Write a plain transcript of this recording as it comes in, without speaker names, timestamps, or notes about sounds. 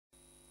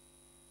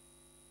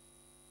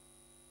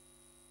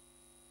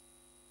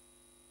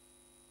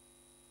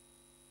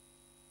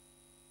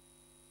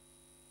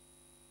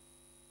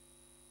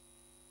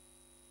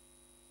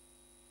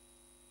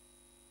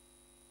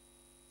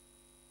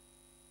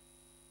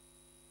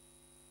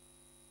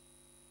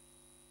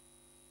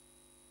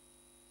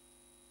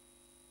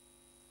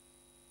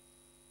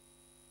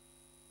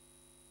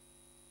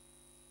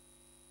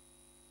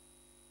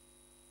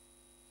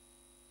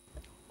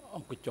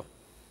កញ្ចុះ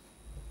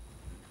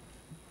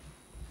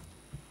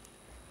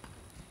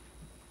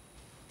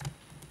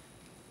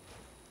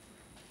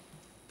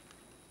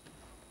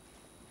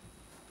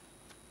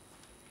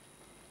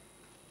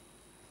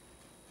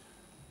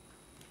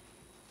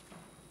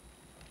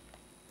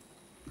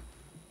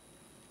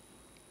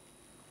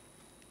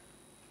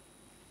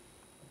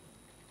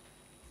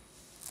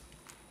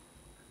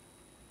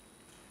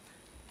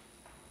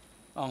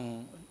អង្គ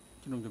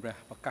ជំនុំជម្រះ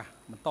ប្រកាស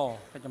បន្ត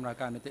កិច្ចដំណើរ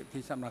ការនីតិវិ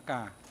ធីសម្រាប់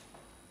ការ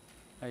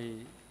ហើយ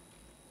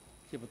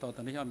ជាបន្ត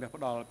ទៅនេះអន្តរ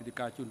ផ្ដល់ពីទី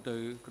ការជូនទៅ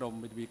ក្រម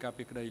វិទ្យាការ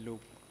ពីក្តីលោក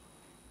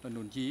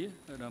នុនជា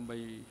ដើម្បី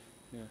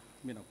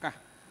មានឱកាស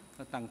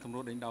តាំងសម្រួ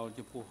លដេញដោល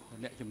ចំពោះ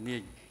អ្នកជំនា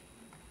ញ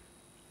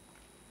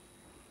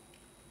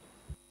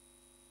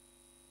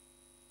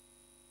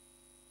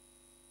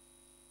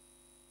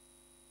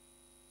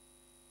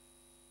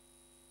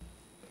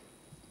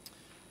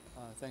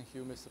Thank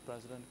you, Mr.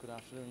 President. Good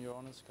afternoon, Your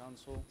Honours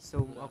Council. សូ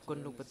មអរគុណ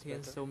លោកប្រធាន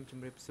សូមជ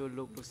ម្រាបសួរ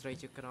លោកស្រី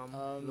ជាក្រម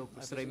លោក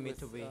ស្រីមេ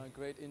ធាវី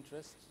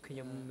ខ្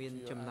ញុំមាន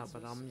ចំណាប់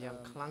អារម្មណ៍យ៉ាង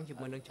ខ្លាំងជា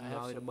មួយនឹងចម្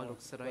លើយរបស់លោ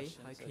កស្រី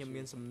ហើយខ្ញុំ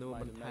មានសំណួរ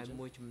បន្ថែម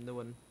មួយចំនួ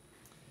ន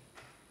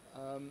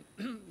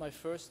My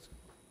first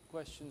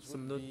question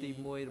សំណួរទី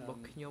1របស់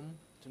ខ្ញុំ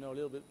to know a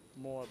little bit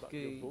more about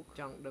your book.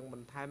 ចង់ដឹងប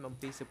ន្ថែមអំ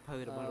ពីសៀវភៅ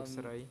របស់លោក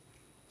ស្រី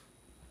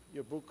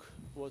Your book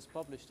was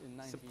published in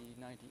 1998.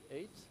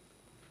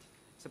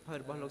 សៀវភៅ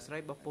របស់លោកស្រី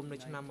បោះពុម្ពនៅ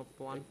ឆ្នាំ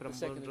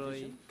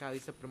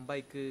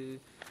 1998 គឺ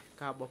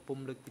ការបោះពុ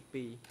ម្ពលើក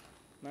ទី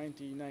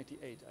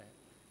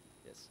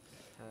 1998 yes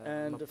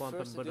and the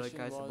first edition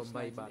was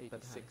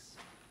 1986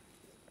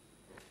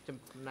 ចំ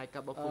ណែកកា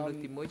របោះពុម្ពលើក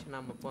ទី 1 ឆ្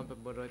នាំ 1986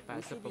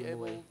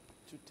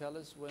 to tell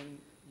us when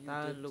you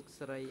តើ did លោក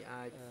ស្រី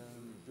អាច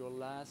your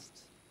last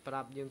ប្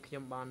រាប់យើងខ្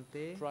ញុំបាន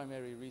ទេ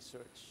primary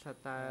research ថា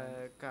តើ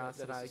ការ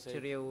ស្រាវជ្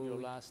រាវ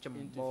ច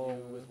ម្បង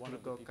ឬ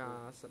ក៏ការ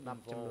ស្ដា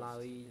ប់ចម្លើ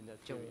យ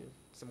ចុង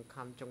សំ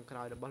ខាន់ចុងក្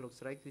រោយរបស់លោក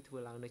ស្រីគឺធ្វើ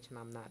ឡើងនៅឆ្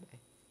នាំណាដែរ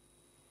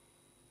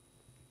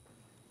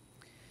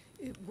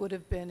It would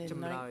have been in 1990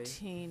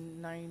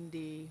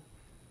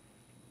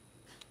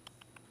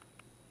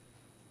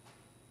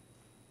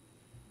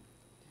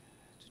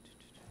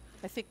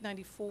 I think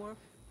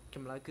 94ច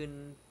ម្លើយគឺ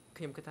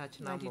ខ្ញុំគិតថា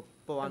ឆ្នាំ 1994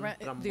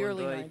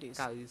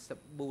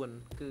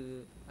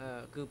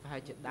 គឺប្រហែ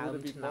លជាដើម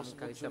ឆ្នាំ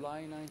 90 July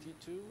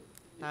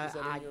 92 តើ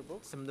អាច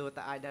សំណួរ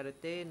តើអាចដែរ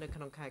ទេនៅក្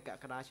នុងខែក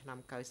ក្កដាឆ្នាំ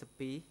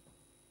 92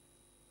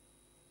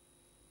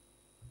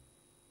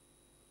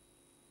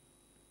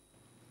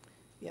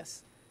 Yes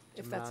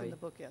if that's in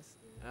the book yes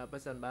បើ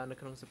សិនបើនៅ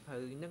ក្នុងសៀវភៅ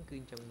ហ្នឹងគឺ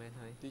អញ្ចឹងមែន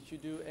ហើយ Did you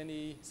do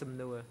any សំ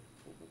ណួរ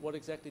What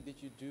exactly did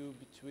you do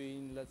between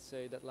let's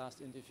say that last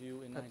interview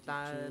in 92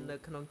 តើនៅ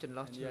ក្នុងចន្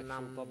លោះឆ្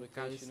នាំ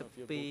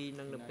 92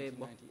 និងនៅពេល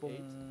បោះពុម្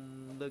ព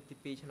លើកទី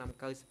 2 ឆ្នាំ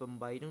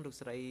 98 នឹងលោក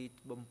ស្រី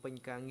បំពេញ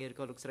ការងារឬ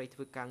ក៏លោកស្រីធ្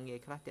វើការងារ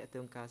ខ្លះតាក់ទ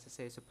ងការសរ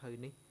សេរសៀវភៅ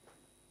នេះ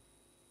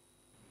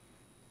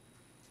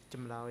ច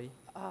ម្លើយ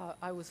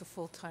I was a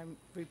full-time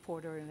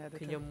reporter and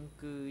editor ខ្ញុំ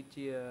គឺ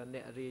ជាអ្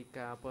នករាយ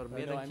ការណ៍ព័ត៌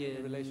មាននិងជា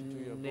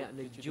អ្នក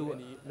នយោបាយ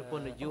និព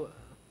ន្ធនយោបាយ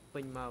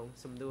ពេញម៉ោង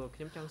សំដួលខ្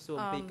ញុំចង់សួរ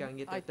អំពីការ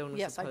ងារតាក់ទងនឹង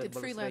សៀវភៅរប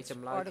ស់ស្រីច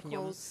ម្លើយខ្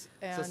ញុំ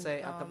សរសេរ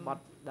អត្ថបទ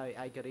ដោយ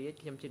ឯករាជ្យ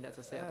ខ្ញុំជាអ្នកស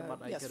រសេរអត្ថបទឯ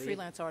ករាជ្យ Yes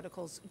freelance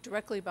articles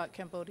directly about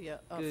Cambodia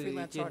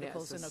freelance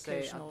articles and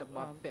occasional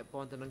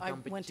I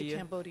went to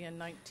Cambodia in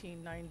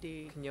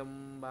 1990ខ្ញុំ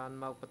បាន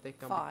មកប្រទេស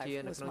កម្ពុជា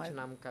នៅក្នុងឆ្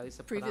នាំ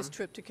 95 previous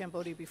trip to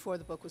Cambodia before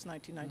the book was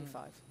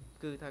 1995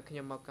គឺថាខ្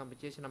ញុំមកកម្ពុ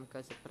ជាឆ្នាំ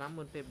 95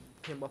 មុនពេល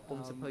ខ្ញុំបោះពុ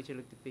ម្ពសៀវភៅជា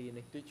លើកទី 2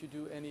 នេះ Did you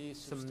do any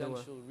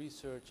substantial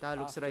research តើ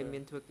លោកស្រីមា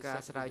នធ្វើការ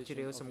ស្រាវជ្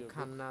រាវសំ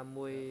ខាន់ណា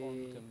មួយ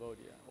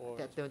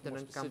តាក់ទងទៅ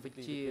នឹងកម្ពុ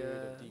ជា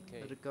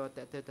ឬក៏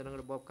តាក់ទងទៅនឹង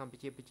របបកម្ពុ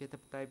ជាប្រជាធិ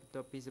បតេយ្យបន្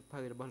ទាប់ពីសៀវភៅ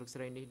របស់លោកស្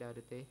រីនេះដែរ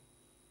ទេ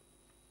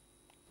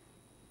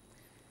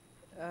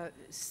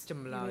ច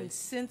ម្លើយ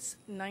since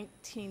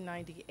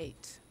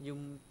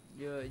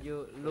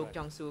 1998លោកច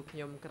ង់សួរខ្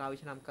ញុំក្រោយ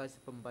ឆ្នាំ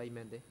 98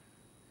 មែនទេ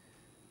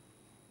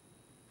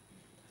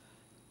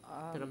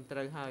ត្រឹមត្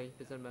រូវហើយ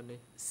ប្រសិនបើនេះ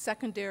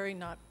secondary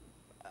not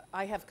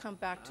I have come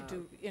back to do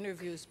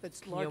interviews but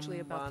it's largely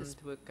about this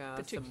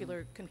particular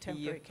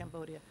contemporary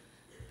Cambodia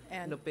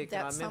and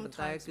that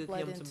sometimes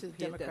bled into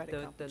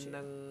democratic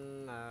Cambodia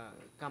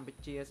កម្ពុ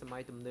ជាសម័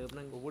យទំនើបហ្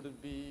នឹង would it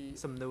be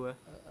សំណួរ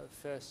a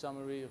fair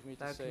summary of me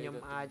to say ខ្ញុំ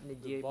អាចនិ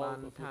យាយបាន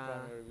ថា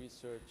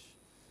research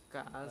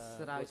ការ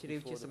ស្រាវជ្រាវ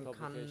ជាសំ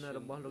ខាន់រ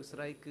បស់លោកស្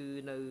រីគឺ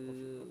នៅ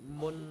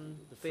មុន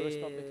ពេល the first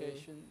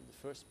publication the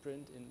first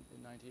print in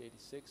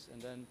 1986 and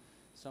then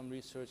some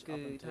research up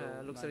until គឺថា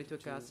លោកស្រីធ្វើ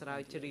ការស្រាវ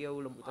ជ្រាវ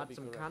លម្អិត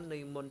សំខាន់នៅ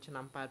មុនឆ្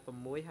នាំ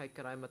 86 ហើយ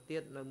ក្រោយមកទៀ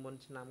តនៅមុន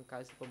ឆ្នាំ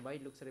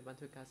 98 លោកស្រីបាន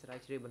ធ្វើការស្រាវ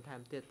ជ្រាវបន្ថែម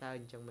ទៀតតើ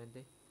អញ្ចឹងមែន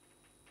ទេ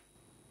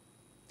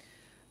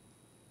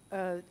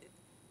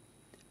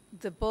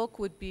The book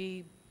would be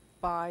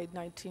by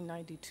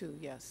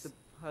 1992 yes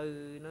ហើយ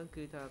ហ្នឹង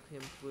គឺថាខ្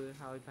ញុំធ្វើ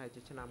ឲ្យប្រហែល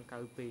ជាឆ្នាំ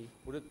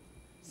 92 Would it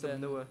សំ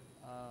ណួរ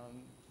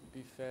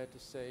be fair to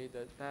say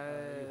that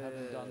you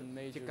haven't done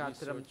major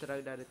research ត្រូវ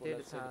ដែរទេ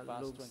ថា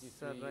លោក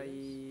ស្រី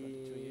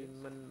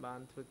មិនបា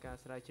នធ្វើការ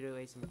ស្រាវជ្រាវ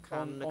អីសំ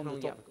ខាន់នៅក្នុងរ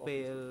យៈពេ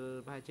ល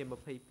ប្រហែលជា 22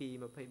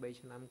 23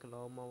 ឆ្នាំកន្ល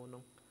ងមក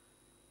នោះ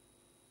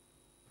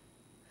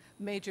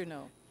Major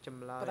no,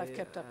 but I've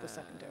kept up with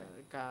secondary.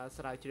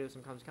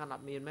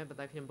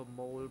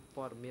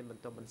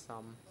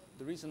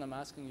 The reason I'm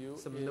asking you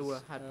is I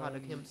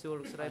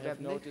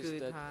have noticed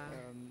that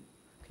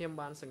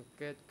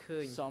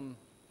some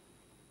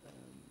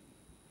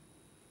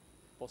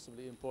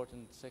possibly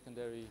important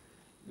secondary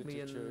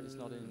literature is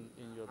not in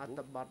your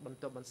book,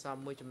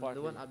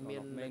 partly,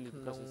 mainly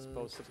because it's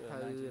post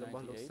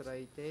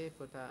 1998.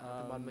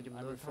 I'm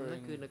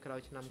referring to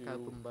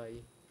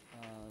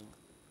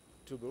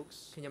two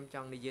books.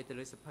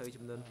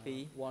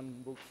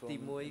 One book from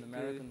an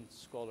American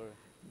scholar,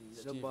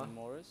 Stephen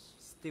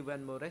Morris, who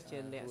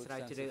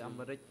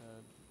extensively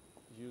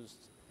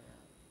used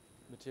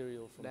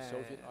material from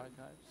Soviet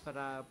archives,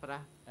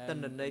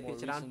 and more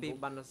recent book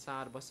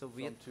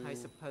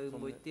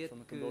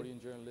from a Cambodian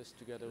journalist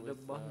together with an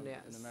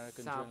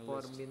American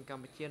journalist.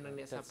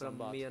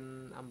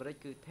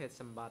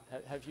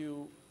 Have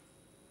you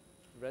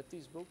read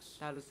these books?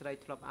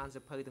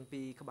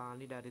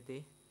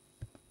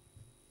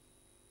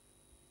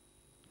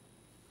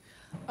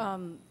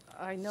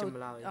 I know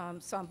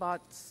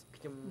Sambat's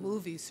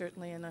movie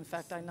certainly, and in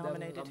fact I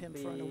nominated him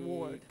for an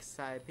award.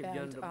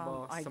 And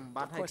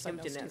of course I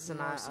know Stephen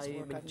Morris's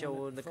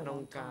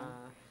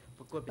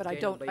work, but I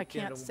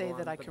can't say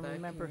that I can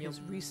remember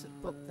his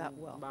recent book that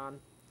well. Well,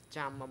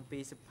 his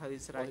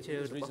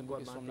recent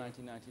book is from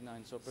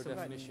 1999, so per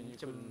definition you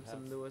couldn't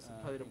have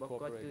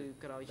incorporated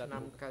that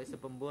book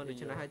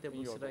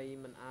in your book.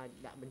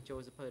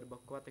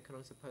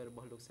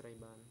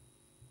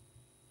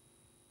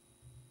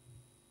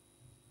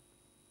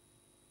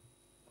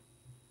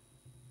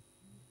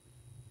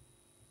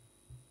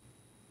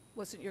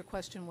 Wasn't your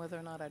question whether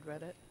or not I'd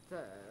read it?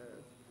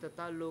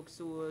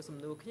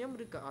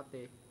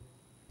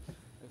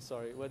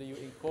 Sorry, whether you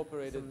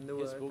incorporated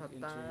his book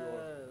into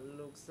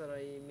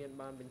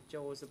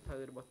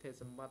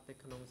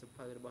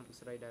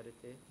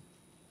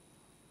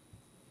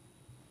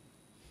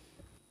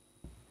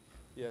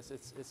Yes,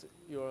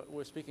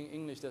 we're speaking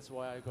English, that's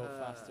why I go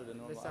faster than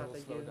normal. I will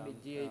slow down.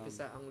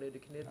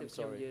 I'm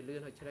sorry.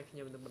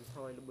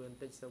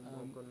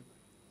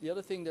 The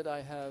other thing that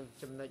I have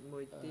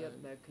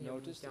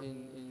noticed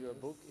in your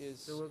book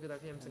is, and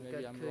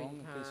maybe I'm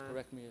wrong, please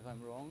correct me if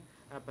I'm wrong,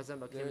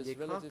 there is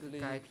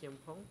relatively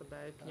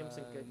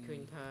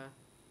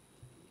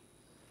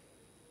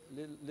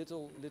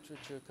little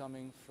literature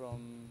coming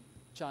from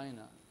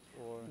China,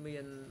 or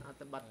either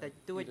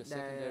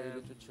secondary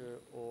literature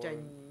or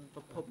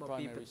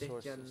primary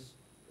sources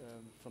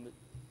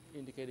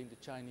indicating the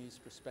Chinese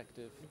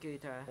perspective on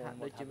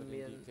what happened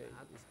in DK.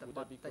 Would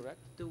that be correct?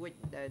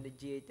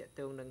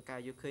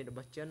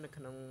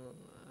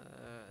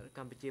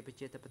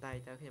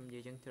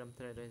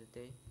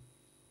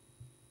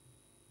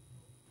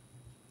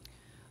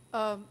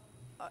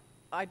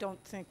 I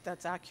don't think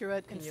that's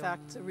accurate. In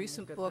fact, a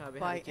recent book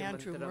by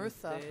Andrew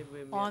Murtha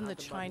on the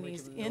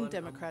Chinese in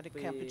democratic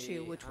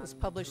Kampuchea, which was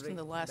published in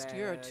the last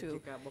year or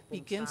two,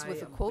 begins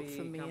with a quote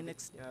from me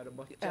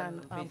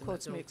and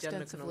quotes me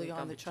extensively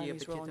on the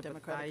Chinese role in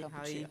democratic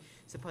Kampuchea.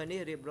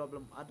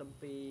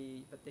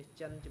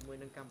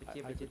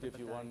 I could give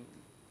you one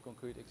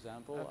concrete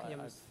example. I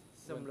went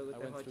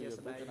through your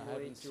book and I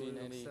haven't seen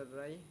any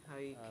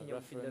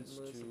reference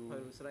to a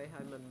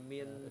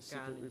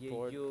secret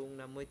report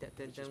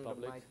which is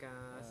public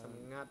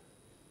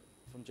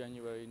from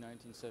January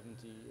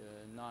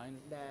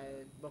 1979,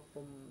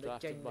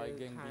 drafted by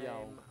Geng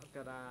Biao,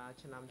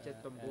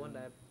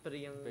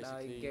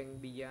 basically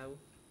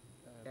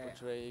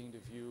portraying the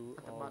view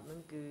of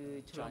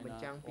China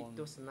on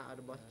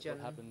what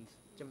happened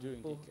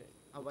during DK.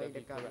 Would that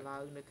be correct?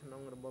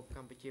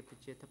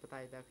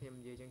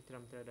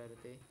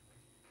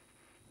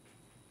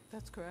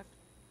 That's correct.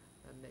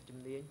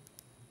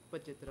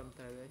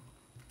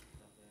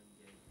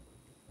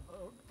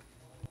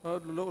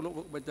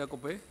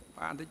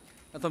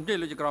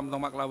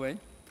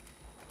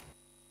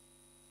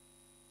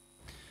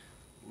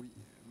 Oui,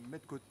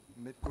 Maître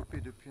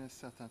Copé, depuis un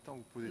certain temps,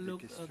 vous posez des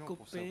questions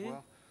pour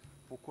savoir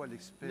pourquoi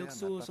l'expert n'a pas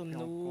pris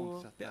en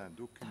compte certains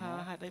documents, n'a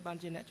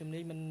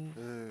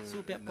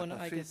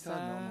pas fait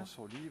état dans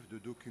son livre de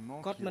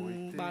documents qui ont été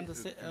publiés. Le problème,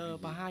 c'est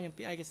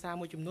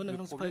que nous ne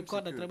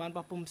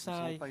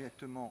savons pas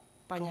exactement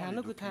quand les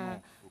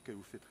documents auxquels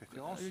vous faites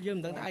référence ont été publiés.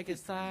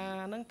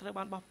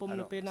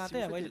 Alors,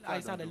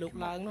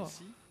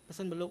 si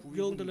vous faites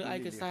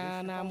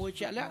état d'un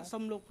document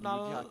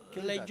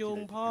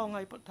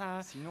précis,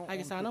 sinon, on ne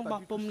peut pas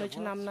du tout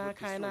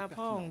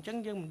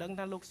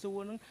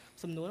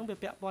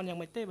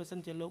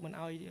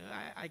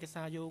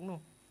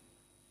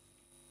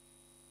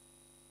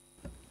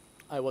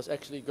I was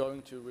actually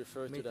going to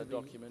refer to that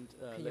document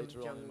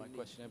later on in my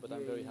questionnaire, but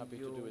I'm very happy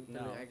to do it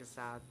now.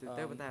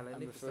 I'm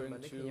referring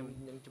to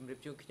the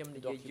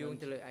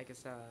document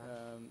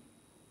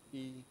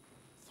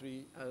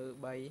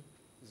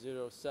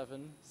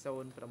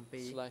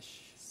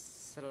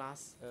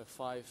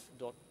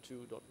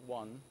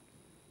E307/5.2.1.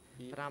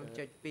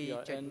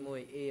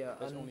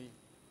 There's only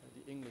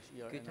the English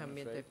ERN, I'm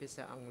afraid.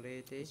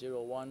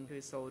 01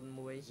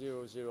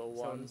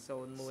 001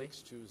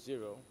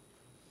 620.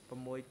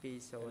 And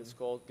it's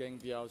called Gang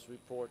Biao's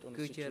report on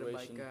the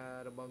situation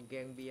of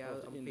the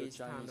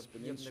Indo-Chinese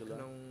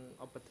Peninsula.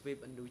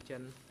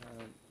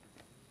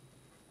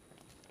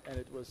 And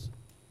it was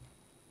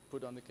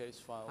put on the case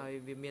file by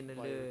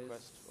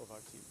request of our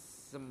team.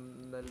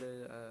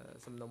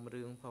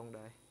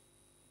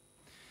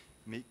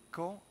 Mais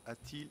quand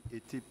a-t-il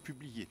été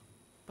publié?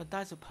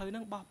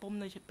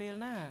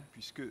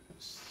 Puisque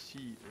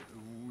si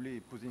vous voulez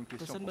poser une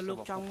question pour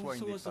savoir pourquoi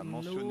il n'est pas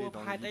mentionné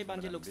dans le livre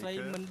de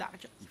Mme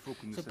Becker, il faut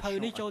que nous sachions à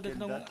quelle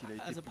date il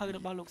a été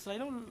publié.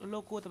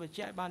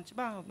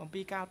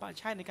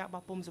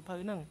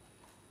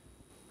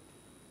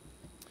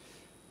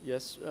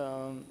 Yes,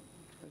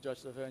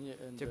 Judge Lavergne,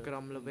 in the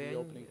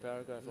opening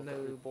paragraph of the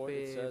report,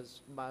 it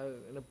says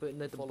the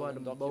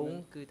following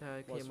document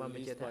was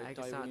released by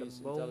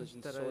Taiwanese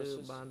intelligence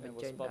sources and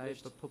was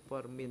published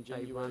in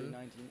January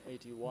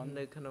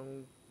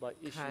 1981 by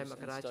Issues and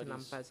Studies in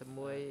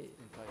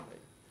Taipei.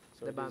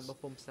 So it is a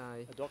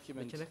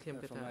document from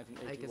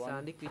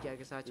 1981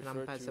 referred to by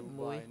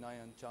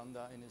Nayan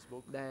Chanda in his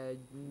book, and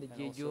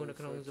also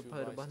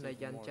referred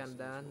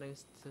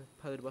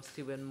to by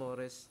Stephen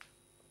Morris.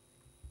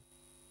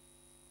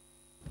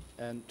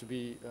 And to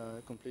be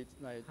complete,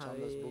 Nayan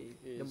Chanda's book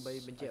is, I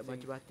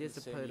think,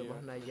 the same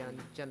year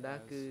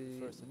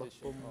as first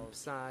edition of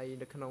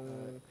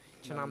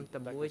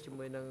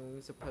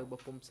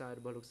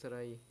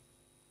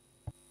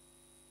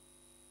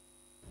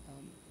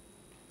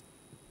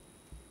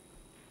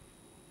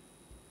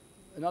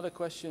Another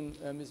question,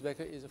 Ms.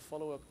 Becker, is a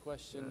follow-up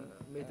question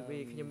from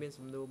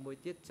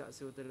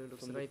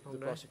the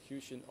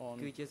prosecution on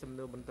the use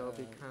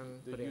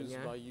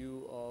by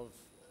you of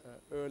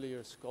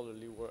earlier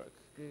scholarly work.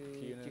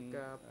 Keenan,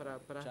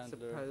 Chandler,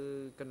 Heather.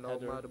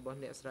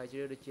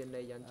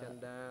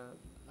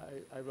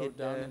 I wrote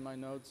down in my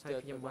notes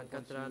that at one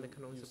point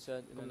you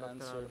said in an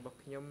answer that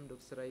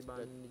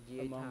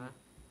among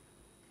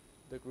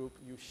the group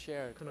you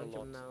shared a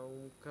lot.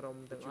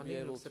 Would you be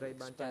able to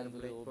expand a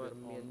little bit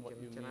on what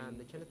you mean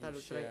that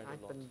you shared a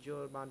lot?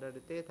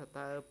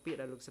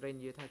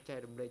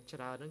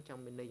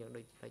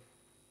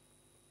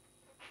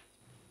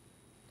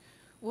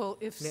 Well,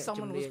 if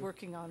someone was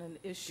working on an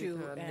issue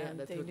and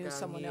they knew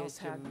someone else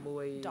had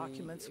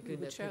documents, we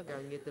would share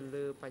them.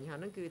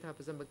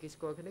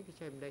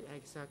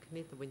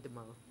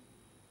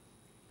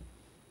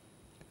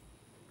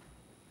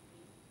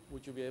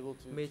 Would you be able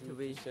to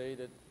say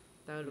that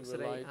you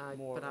relied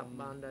more on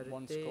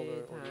one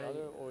scholar or the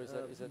other, or is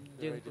that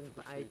very difficult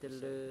for you to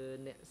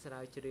say?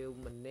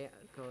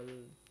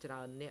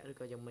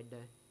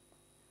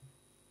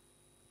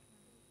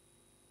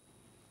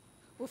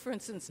 Well, for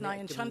instance,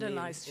 Nayan Chanda and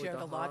I shared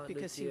a lot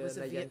because he was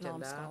a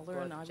Vietnam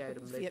scholar and I was a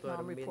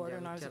Vietnam reporter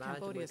and I was a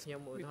Cambodia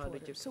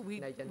reporter. So we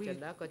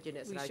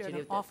shared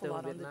an awful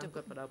lot on the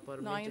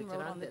Nayan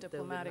wrote on the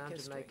diplomatic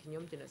history,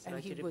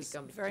 and he was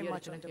very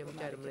much on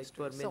diplomatic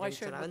history. So I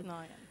shared with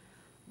Nayan.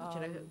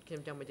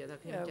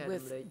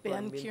 With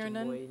Ben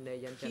Kiernan,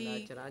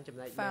 he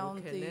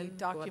found the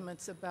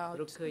documents about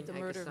the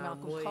murder of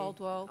Malcolm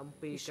Caldwell.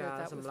 He shared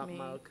that with me.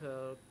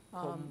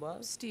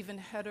 Stephen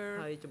Heder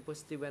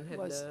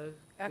was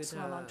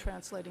excellent on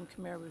translating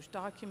Khmer Rouge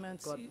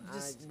documents.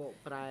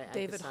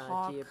 David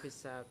Hawk,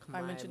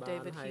 I mentioned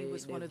David, he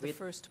was one of the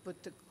first to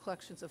put the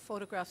collections of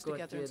photographs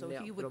together, and so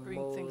he would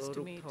bring things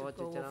to me to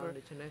go over.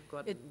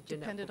 It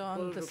depended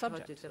on the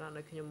subject.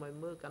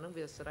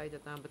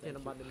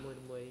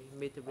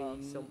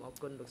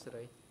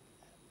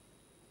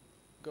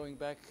 Going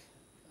back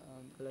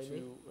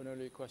to an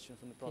earlier question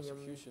from the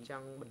prosecution,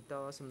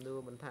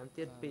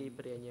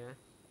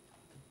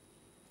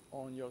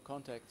 on your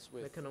contacts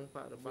with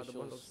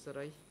officials,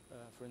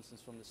 for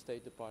instance from the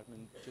State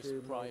Department,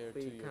 just prior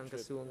to your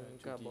trip to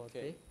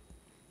DK.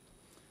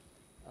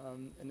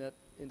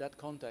 In that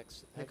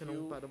context, have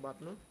you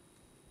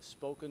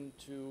spoken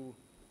to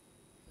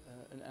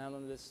an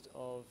analyst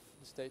of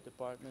the State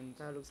Department,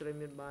 a person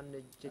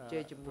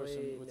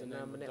with the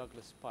name of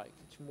Douglas Pike?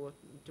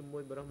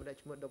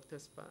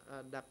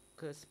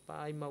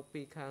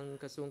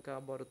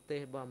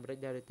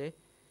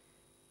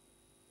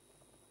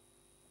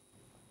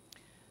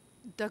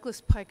 Douglas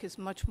Pike is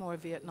much more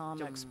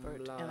Vietnam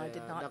expert, and I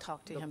did not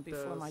talk to him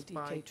before my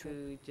DK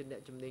trip.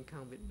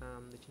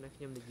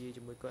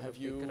 Have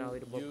you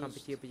used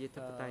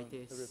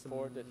the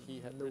report that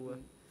he had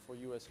written for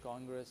U.S.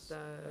 Congress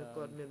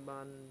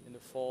in the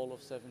fall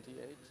of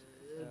 '78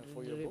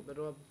 for your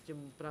book?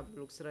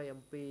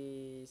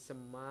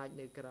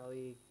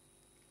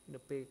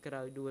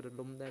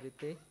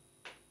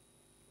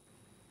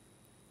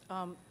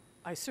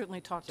 I certainly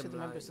talked to the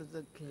members of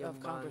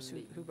Congress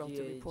who wrote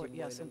the report,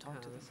 yes, and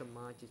talked to them,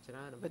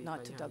 but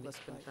not to Douglas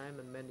Pike.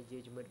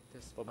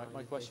 But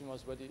my question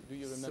was, do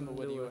you remember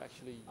whether you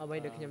actually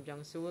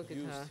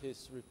used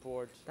his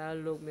report?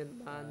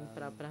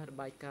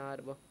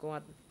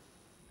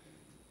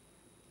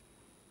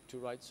 to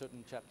write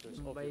certain chapters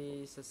of the book.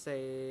 សរសេ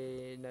រ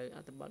នៅអ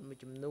ត្ថបទមួយ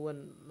ចំនួន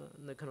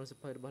នៅក្នុងសៀវ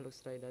ភៅរបស់លោក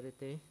ស្រីដែរ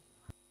ទេ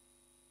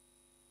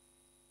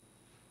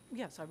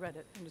Yes, I read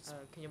it, and it's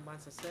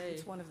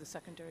one of the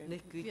secondary. Yes,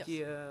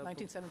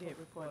 1978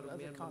 report of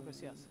the Congress.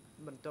 Yes.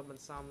 The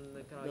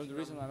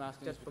reason I'm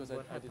asking is because I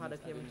didn't find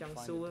it in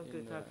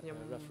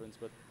reference,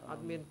 but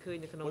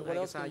what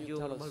else can you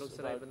tell us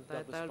about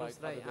Dr.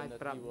 Spike other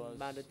than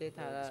that he was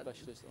a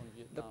specialist on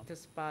Vietnam? Dr.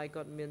 Spike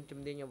គាត់មានជំ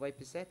នាញអ្វី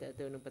ពិសេស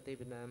ទៅនឹងប្រទេស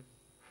វៀតណាម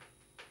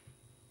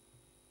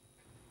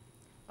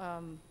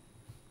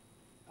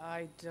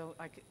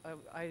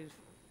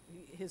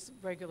his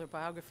regular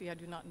biography, I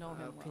do not know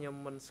him well. ខ្ញុំ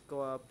មិនស្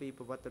គាល់ពី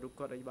ប្រវត្តិរូប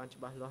គាត់ឲ្យបានច្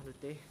បាស់លាស់នោះ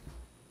ទេ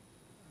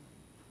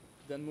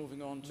Then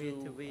moving on to ឥ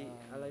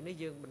ឡូវនេះ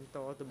យើងបន្ត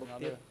ទៅមុខ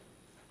ទៀត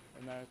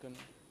American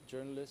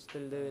journalist ទៅ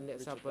លើអ្នក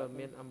សារព័ត៌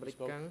មានអាមេរិក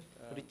កាំង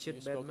Richard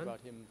Berman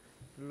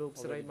លោក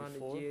ស្រីបាន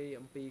និយាយ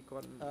អំពីគា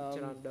ត់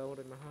ច្រើនដង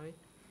រួចមកហើយ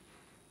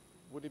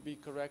Would it be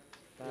correct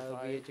តើ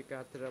វាជាកា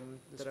រត្រឹម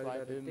ត្រូវ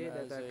ដែរទេ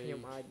ដែលខ្ញុំ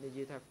អាចនិ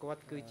យាយថាគា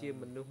ត់គឺជា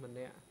មនុស្សម្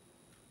នាក់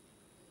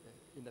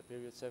in that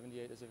period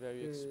 78 as a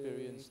very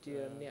experienced ជា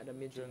អ្នកដែល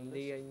មានជំ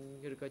នាញ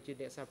ឬក៏ជា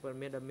អ្នកសារព័ត៌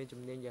មានដែលមាន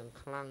ជំនាញយ៉ាង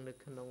ខ្លាំងនៅ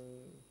ក្នុង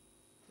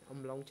អំ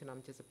ឡុងឆ្នាំ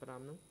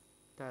75នោះ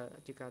តើ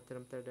ជាការត្រឹ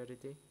មត្រូវដែរ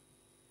ទេ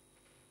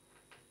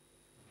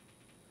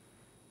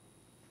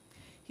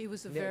He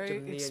was a very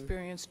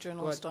experienced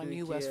journalist on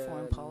US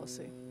foreign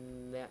policy.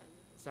 អ្នក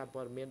សារ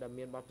ព័ត៌មានដែល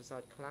មានបទពិសោ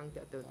ធន៍ខ្លាំង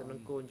ទាក់ទងទៅនឹង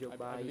គោលនយោ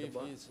បាយរប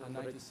ស់ អា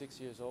មេរិក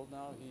 96 years old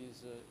now I think he's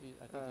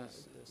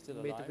still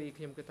alive មេធាវី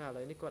ខ្ញុំគិតថាឥ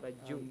ឡូវនេះគាត់អា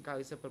យុ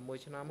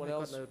96ឆ្នាំហើយ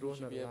គាត់នៅរស់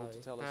នៅឡើយ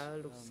តើ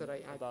លោកស្រី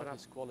អាចប្រាប់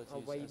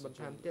អ្វីបន្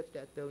ថែមទៀត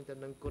ទាក់ទងទៅ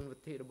នឹងគុណវិ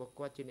ធីរបស់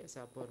គាត់ជាអ្នក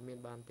សារព័ត៌មាន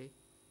បានទេ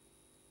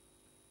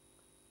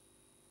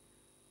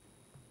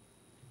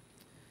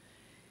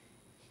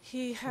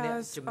He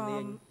has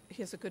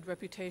a good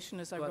reputation,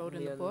 as I wrote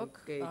in the book.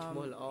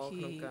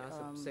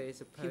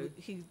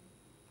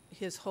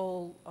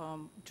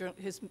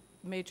 His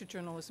major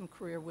journalism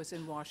career was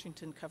in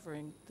Washington,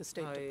 covering the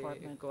State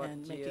Department and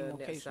making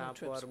occasional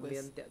trips with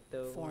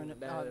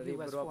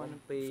U.S. foreign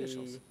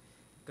officials.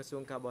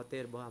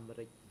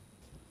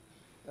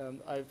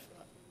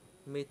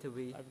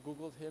 I've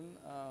googled him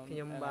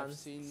and I've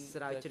seen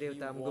that he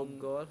won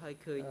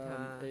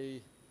a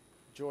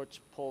George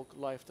Polk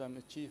Lifetime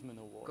Achievement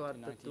Award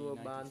in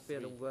 1993.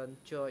 Would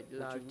you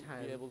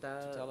be able to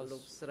tell us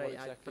what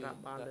exactly that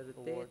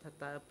award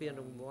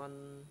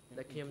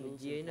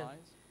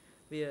implies?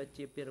 វា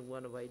ជាពានរង្វា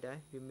ន់អ្វីដែរ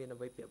វាមានអ្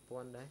វីពាក់ព័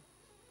ន្ធដែរ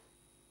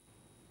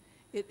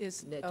It is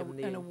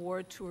an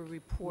award to a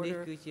reporter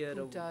who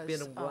does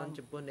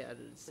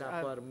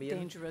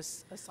dangerous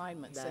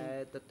assignments, and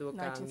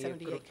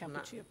 1978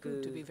 Cambodia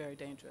proved to be very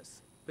dangerous.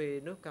 ពេល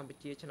នោះកម្ពុ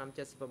ជាឆ្នាំ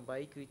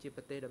78គឺជា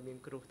ប្រទេសដែលមាន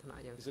គ្រោះថ្នា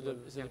ក់យ៉ាងខ្លាំង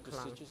Is it a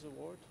prestigious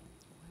award?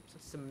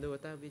 សំណួរ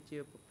តើវាជា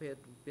ប្រភេទ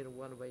ពានរង្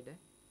វាន់អ្វីដែរ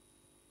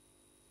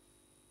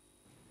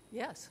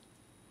Yes.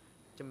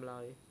 ចម្លើ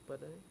យពិត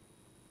ហើយ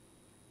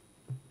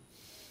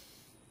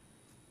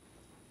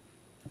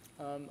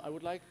I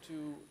would like to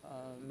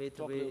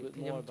talk a little bit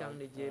more about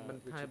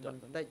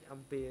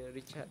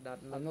Richard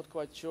Dutton. I'm not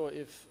quite sure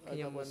if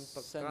that was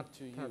sent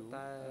to you.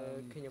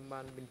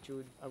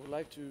 I would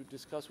like to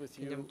discuss with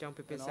you an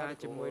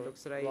article or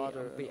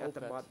rather an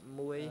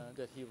op-ed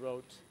that he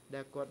wrote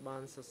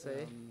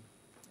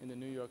in the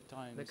New York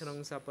Times on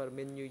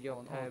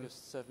August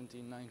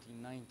 17,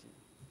 1990.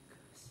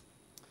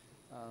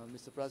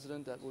 Mr.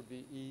 President, that would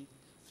be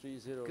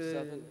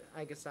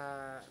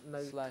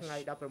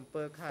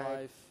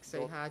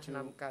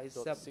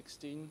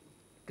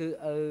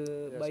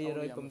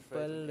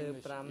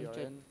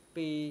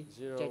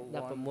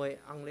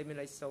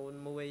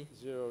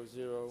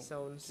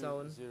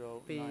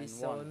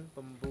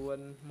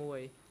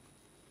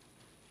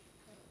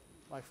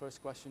My first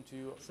question to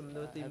you, have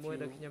you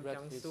read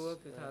his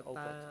op-ed?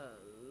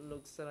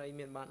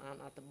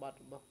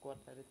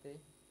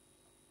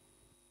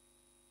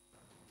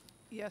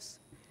 Yes.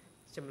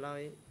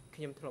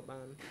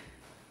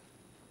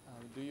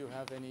 Do you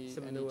have any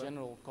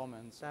general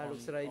comments on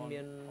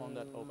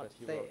that op-ed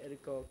he wrote?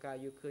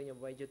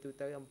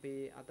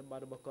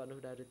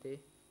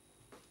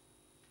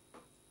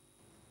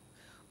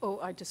 Oh,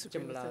 I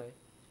disagree with it.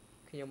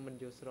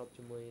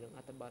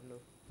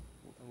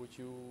 Would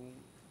you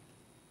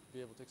be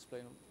able to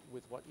explain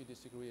with what you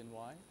disagree and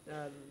why?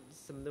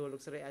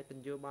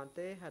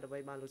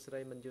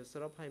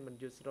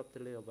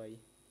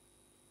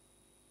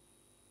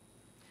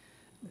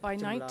 By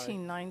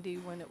 1990,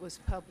 when it was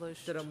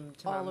published,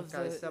 all of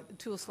the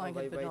tools line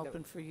had been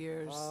open for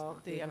years.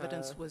 The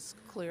evidence was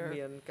clear,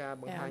 and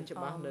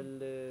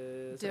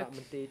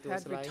Dick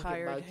had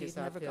retired. He'd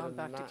never gone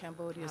back to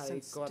Cambodia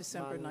since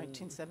December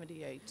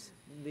 1978.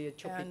 And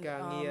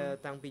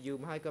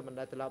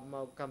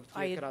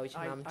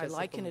I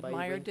like and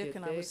admire Dick,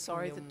 and I was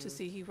sorry to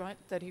see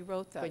that he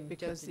wrote that,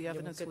 because the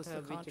evidence was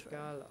the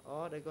contrary.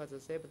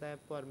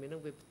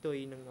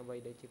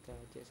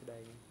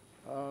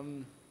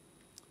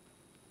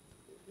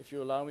 If you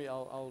allow me,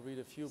 I'll read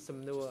a few សំ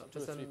ណួរ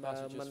two or three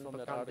passages from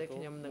that article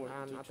ខ្ញុំនឹង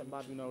អានអត្ថប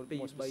ទ to know ពី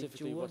more 3 specifically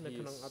ជួរ what នៅ he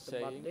ក្នុង is អត្ថ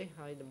បទ saying. នេះ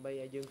ហើយដើម្បី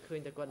ឲ្យយើងឃើញ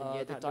តែគាត់និ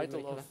យាយថា The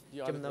title of the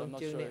article, ចំណង I'm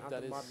not ជើង sure នៃ if អ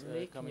that ត្ថបទ is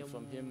នេះ coming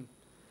from him.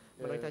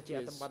 មិនដឹងថាជា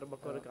អត្ថបទរប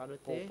ស់គាត់ឬក៏អត់នោះ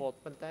ទេ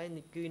ប៉ុន្តែ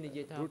នេះគឺនិ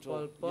យាយថាព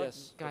លពត yes,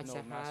 កាយ but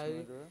សា no ហាវ mass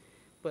murderer.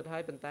 ពិតហើ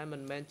យប៉ុន្តែមិ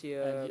នមែនជា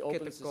And he ឃា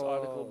ត opens this ករ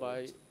article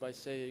by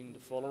saying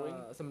the following.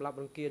 សម្រាប់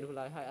រង្គាលនោះ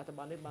ឡើយហើយអត្ថប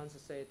ទនេះបានស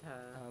រសេរថា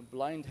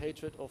Blind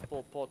hatred of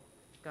Pol Pot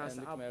ការ and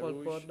ស្ the អប់ Khmer ពល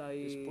ពត Rouge ដោយ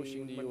is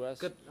pushing the មិន US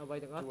គិតអ្វី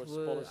ទាំងអស់ towards ធ្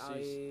វើឲ្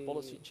យ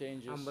policy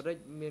changes អាមេរិក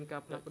មានកា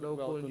រផ្លាស់ប្ដូរ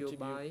គោលនយោ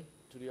បាយ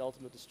to the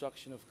ultimate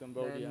destruction of ដែល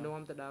Cambodia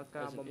នាំទៅដល់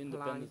ការ as បំ an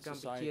ផ្លាញ independent ក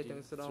ម្ពុជា society ទាំ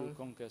ងស្រុង through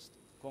conquest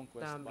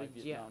តាមរ by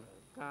យៈ Vietnam.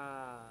 ការ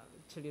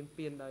ឈ្លាន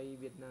ពានដោយ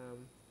វៀតណាម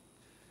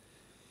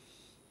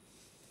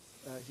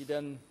He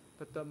then,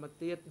 បន្ទាប់មក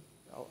ទៀត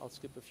I'll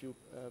skip a few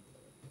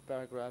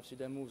paragraphs. He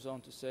then moves on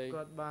to say,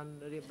 គាត់បាន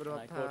រៀបរាប់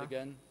and I ថា quote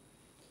again,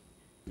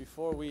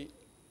 before we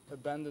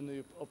abandon the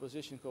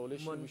opposition មុ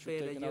coalition, ន we ពេល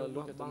should ដែល take យើង another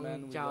បោះ look at ប the ង់ man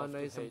we ចោល love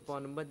នៅ to សម្ hate. ព័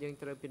ន្ធមិត្តយើង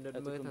ត្រូវពិនិត្យ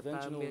At មើល the ថា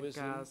តើមាន conventional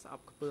ការ wisdom ស្អ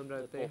ប់ខ្ពើមដែ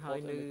រទេ that ហើយ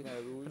Pol Pot នៅ and the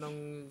Khmer Rouge ក្នុង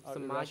are ស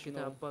មាជគឺ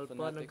ថា irrational ពលព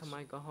តនិង fanatics ខ្មែ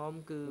រក្រហម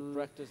គឺ who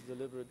practice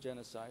deliberate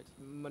genocide,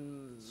 មិន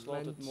មែ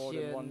ន slaughtered more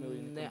ជា than 1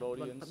 million អ្នក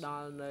Cambodians ផ្ដា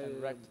ល់នៅ and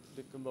wrecked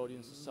the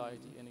Cambodian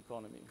society and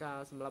economy. ការ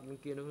សម្លាប់នឹង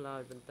គៀនោះឡើ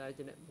យប៉ុន្តែ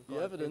ជាអ្នកបង្ក The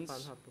evidence ប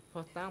ញ្ហា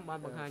ផុសតាំងបាន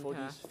បង្ហាញ for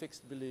ថា these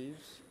fixed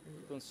beliefs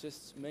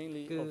consists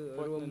mainly គឺ of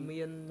រួម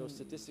មាន pertinent, though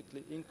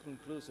statistically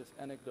inconclusive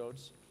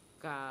anecdotes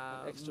កា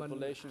រ and មិន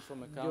extrapolation from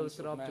យល់ accounts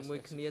ស្រប of mass ជាមួយ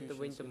គ្នាទៅ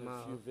វិញ executions ទៅ in ម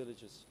ក a few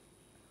villages.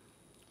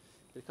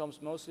 It comes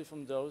mostly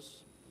from those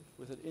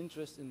with an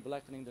interest in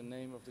blackening the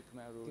name of the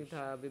Khmer គឺ Rouge,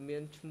 ថាវាមា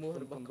នឈ្មោះ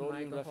from របស់ខ្មែ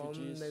រ Cambodian ក្រហម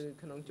refugees, នៅ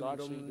ក្នុងជំ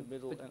រំ largely the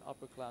middle and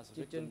upper class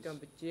ជាជន victims កម្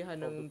ពុជាហើយ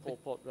of នឹង the Pol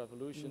Pot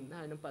revolution,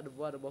 ហើយនឹងបដិ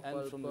វត្តរបស់ and ព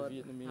ល from ព the ត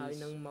Vietnamese, ហើយ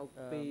នឹងមក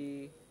ពី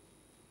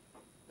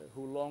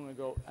who long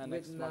ago វៀត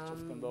annexed ណា much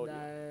ម of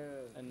ដែល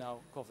Cambodia and now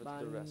covered បា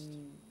ន the rest.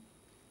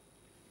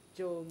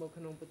 ចូលមក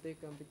ក្នុងប្រទេស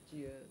កម្ពុ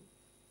ជា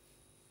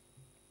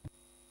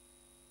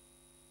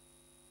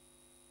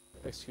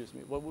Excuse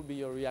me, what would be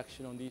your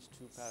reaction on these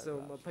two សូ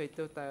មអ paragraphs? ភ័យ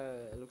ទោសតើ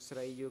លោកស្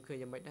រីយល់ឃើញ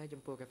យ៉ាងម៉េចដែរ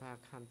ចំពោះកថា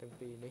ខណ្ឌទាំង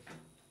ពីរនេះ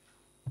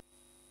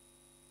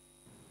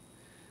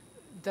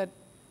That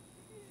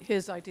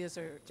his ideas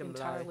are ចម្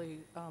លើយ entirely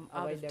អ្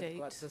out វី of ដែល date,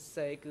 គាត់សរ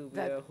សេរគឺ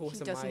វា that ហួស he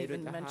សម័យ doesn't ឬ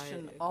even ទៅហើយ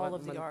mention all គាត់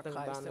of មិន the ទាំង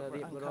បាន archives that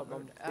រៀ were បរាប់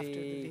អំ uncovered ពី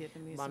after the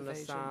Vietnamese បណ្ណ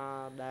សារ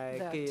invasion. ដែល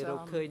that, គេរ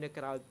កឃើញនៅ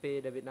ក្រោយពេល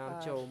ដែលវៀតណាម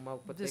ចូលមក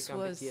ប្រទេស this កម្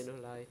ពុជា was- នោះ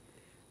ឡើយ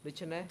ដូ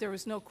ច្នេះ There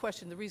is no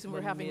question. The reason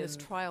we're having this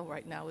Mình- trial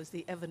right now is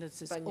the evidence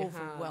is បញ្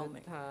ហា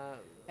overwhelming. ថា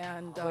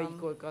And អ្វី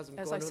គាត់ក៏សម្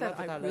គាល់ as I នោះ said,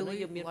 ថា I ឥឡូវនេះ really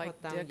យើងមានផុ like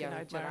សតាំង Dick យ៉ាង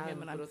and I ច្រើ admire ន him,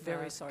 and ព្រោះ I'm ថា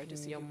very sorry to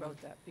see ខ្ញុំ you wrote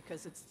that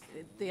because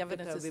the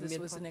evidence តែ is វា this មា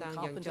នផុ was ស an តាំង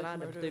យ៉ាង incompetent ច្រើន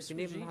នៅប្រទេស murderous ពី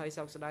នេះ regime. ហើយ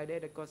សោកស្ដាយដែរ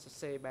ដែលគាត់សរ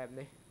សេរបែប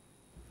នេះ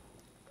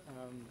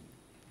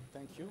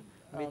Thank you.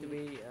 មេធា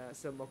វី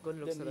សូមអរគុណ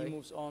លោក Then ស្រី he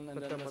moves on, and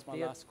then that's my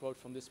last quote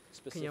from this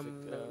ខ្ញុំ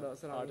specific នឹងដក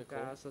ស្រង់ article.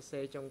 ការសរសេ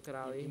រចុងក្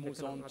រោយ He នៅ moves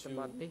ក្នុង on អត្ថ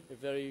បទនេះ to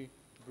a very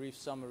brief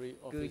summary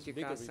of គឺ his ជា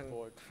ការ bigger សង្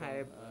report ខេ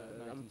ប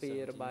from អំពី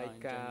របាយ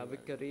ការណ៍ 1979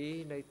 Vickery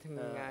នៅថ្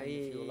ងៃ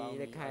if you allow me,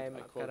 នៅខែ I ម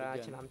ក quote រា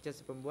again. ឆ្នាំ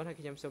79ហើយ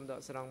ខ្ញុំសូមដក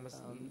ស្រង់មួយ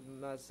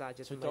សារ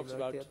ជា So ថ្ he មី talks មួយ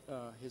about ទៀត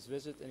his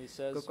visit, and he គឺ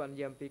says, គាត់និ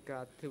យាយអំពីកា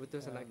រធ្វើទ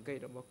ស្សនកិច្ច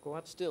របស់គា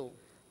ត់ still,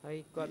 ហើយ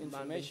គាត់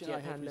បានបញ្ជា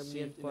ក់ថានៅ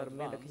មានព័ត៌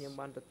មានដែលខ្ញុំ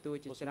បានទទួល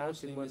ជាច្រើន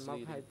ពីមុនមក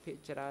ហើយភាគ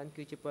ច្រើន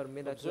គឺជាព័ត៌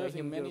មានដែលធ្វើឲ្យខ្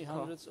ញុំ observing យល់ many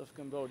ខុស hundreds of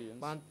Cambodians,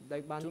 បានដោ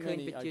យបាន too ឃើញ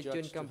many ប្រជា are ជ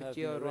ន judged to កម្ have ពុ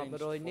ជា been រាប់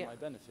arranged រយ for នាក់ my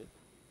benefit.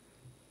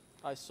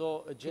 I saw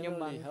a ខ្ញុំ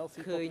បាន generally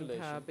healthy ឃើញ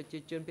ថា population, ប្រជា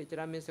ជនភាគច្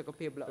រើនមានសុខ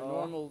ភាពល្អ the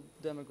normal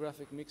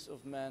demographic mix of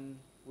men,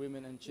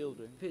 women, and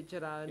children, ភាគ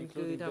ច្រើនគឺ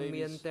including ថា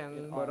មាន babies ទាំង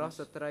in បរិ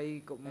សុ arms, ទ្ធស្ត្រី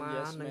កុ and មារ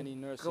yes, និង many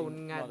កូន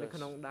nursing ង៉ែតនៅ mothers.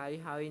 ក្នុងដៃ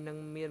ហើយនឹង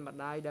មានម្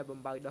ដាយដែលបំ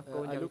បើកដោះ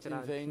កូន I យ៉ាង looked ច្រើ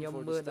ន in vain ខ្ញុំ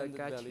for មើលដោយ distended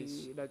ការឈឺ bellies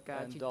ដោយកា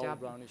រឈឺ and dull ចាប់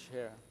brownish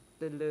hair.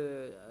 ទៅលើ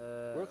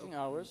Working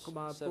hours, ក្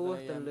បាល 7 ពោះ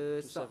ទៅ a.m. លើ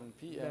to សក់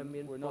 7 ដែល p.m.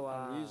 មាន were ព not ណ៌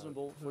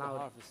unreasonable for ខ្លោ the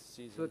ច harvest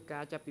ធ្វើ season.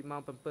 ការចាប់ពីម៉ោ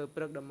ង7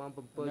ព្រឹកដល់ម៉ោង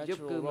The 7យ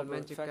ប់ natural គឺមិនមែ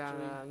rubber នជាការ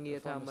factory, ងារ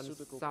the ថាមិន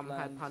pharmaceutical សម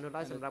ហេតុ plant, ផលនោះ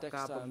ឡើយ and សម្ the រាប់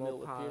ការប្រ textile មូល mill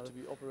ផល appear to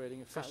be operating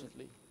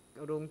efficiently.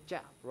 រោងច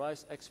ក្រ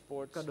Rice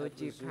exports ក៏ had ដូច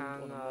ជា resumed ខាង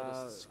on a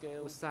modest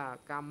scale, ឧស្សាហ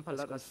កម្មផ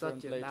លិត as ឱសថ confirmed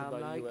ជា later ដើម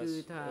by ឡើយ the គឺ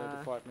US ថា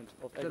Department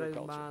of ត្រូវ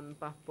បា Agriculture. ន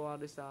ប៉ះពាល់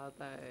ដោយសារ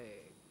តែ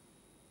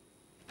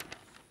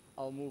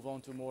I'll move on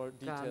to more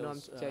ការនាំ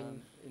details ចេញ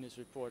in his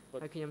report, but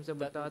ហើយខ្ញុំសូម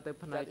បន្តទៅ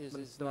ផ្នែក that is ប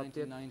ន្ his ទាប់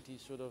ទៀត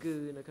 1990 sort of គឺ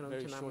នៅក្នុង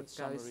very ឆ្នាំ short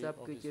summary of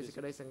 90 គឺជា his សេច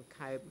ក្តីសង្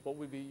ខេប What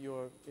would be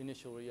your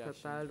initial ថា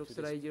reaction តើលោក to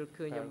ស្រី this យល់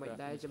ឃើញយ៉ាងម៉េច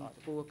ដែរ paragraph in ចំ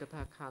this ពោះក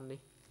ថាខណ្ឌនេះ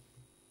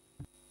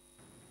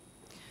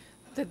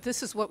That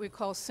this is what we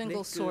call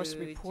single នេះគឺ source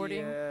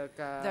reporting. ជា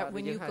ការ That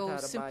when យើង you ហៅ go ថា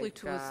របាយ simply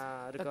to ការ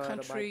ណ៍ឬ a ក៏របាយ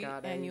country ការ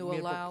ណ៍ដែល and you មា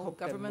នប្រភ allow ព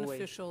តែ government មួយ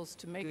officials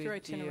to make គឺ your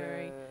ជា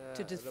itinerary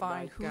to របា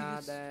យ define who ការ you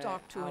ណ៍ដែល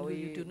talk to and who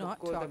you do ឲ្យ not បុ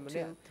គ្គលតែ talk ម្ to,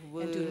 នាក់ធ្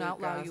វើ and do not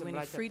ការ allow you សម្ any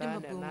រេច freedom តើ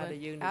of អ្នកណាដែល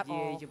យើង movement និយាយ at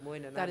all. ជាមួយ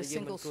អ្នកណា That ដែល is យើ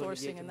ងមិន single គួរ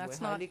និយាយ sourcing, ជាមួយ and that's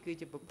ហើយ not នេះគឺ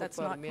ជាប្រភព that's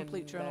ព័ត៌ not មាន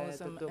complete ដែល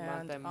journalism, ទទួលបា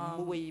ន and តែ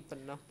មួយប៉ុ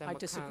ណ្ណោះតែ I មួយខា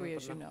ង disagree,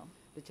 ប៉ុ as ណ្ you ណោះ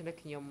know. ដូច្នេះ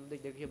ខ្ញុំដូច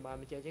ដែលខ្ញុំបាន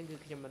បញ្ជាក់អញ្ចឹងគឺ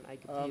ខ្ញុំមិនឯ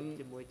កភាព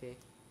ជាមួយទេ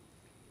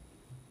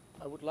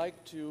I would like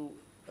to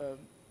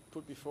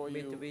put before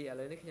you a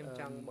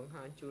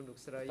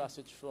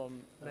passage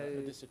from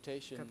a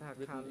dissertation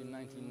written in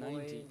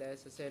 1990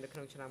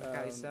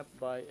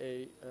 by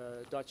a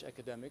Dutch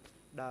academic.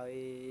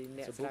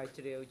 It's a book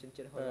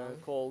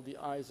called The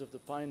Eyes of the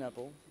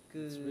Pineapple.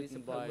 It's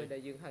written by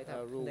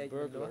Roel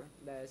Burglar.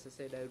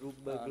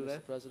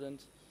 Mr.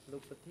 President,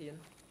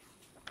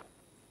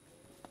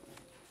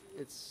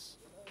 it's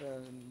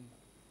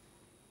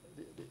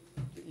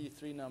the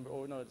E3 number,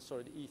 or no,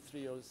 sorry, the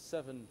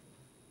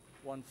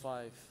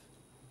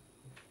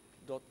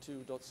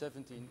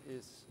E307.2.17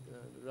 is the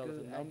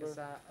relevant number,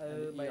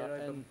 and the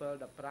ERN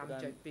that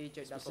I'm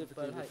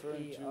specifically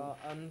referring to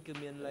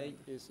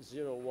is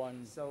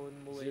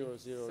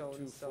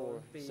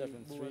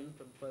 01002473.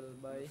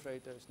 I'm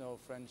afraid there's no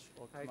French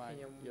or Khmer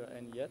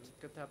ERN yet.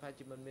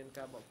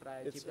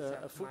 It's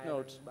a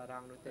footnote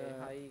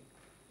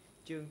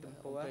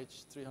on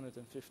page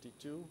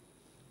 352.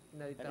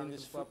 And in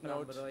this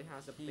footnote,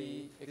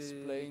 he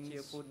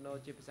explains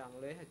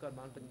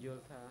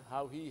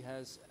how he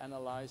has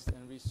analyzed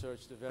and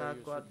researched the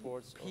various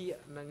reports of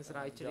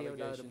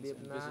delegations and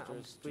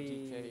visitors to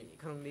DK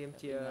in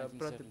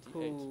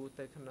 1978.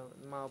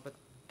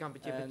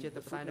 And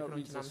the footnote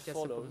reads as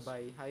follows.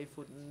 I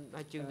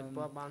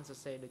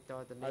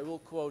will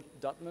quote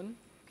Dutman.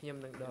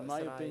 In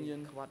my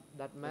opinion,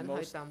 the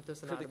most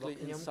critically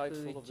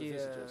insightful of the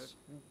visitors,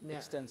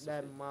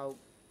 extensively.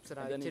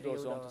 And then he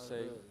goes on to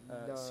say,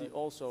 see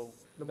also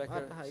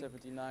Becker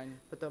 79,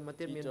 Ito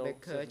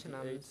 78,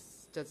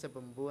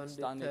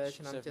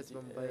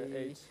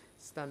 Stanich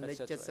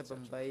 78, etc.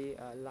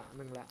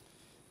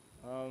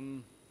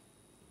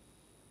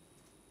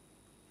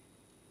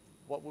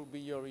 What would be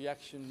your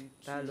reaction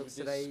to this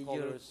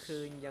scholar's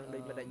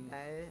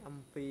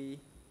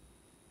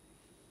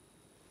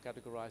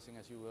categorizing,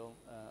 as you will,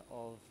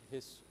 of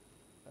his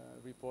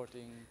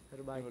reporting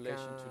in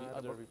relation to the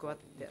other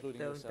reporting,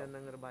 including yourself?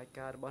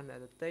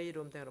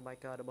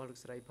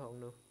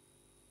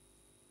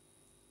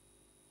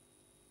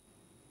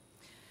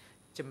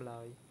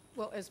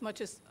 Well, as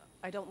much as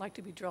I don't like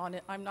to be drawn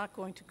in, I'm not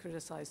going to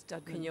criticize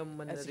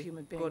Dudman as a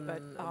human being,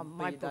 but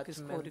my book is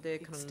quoted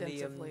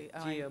extensively,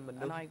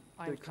 and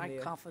I'm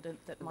quite confident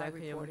that my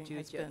reporting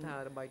has been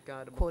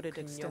quoted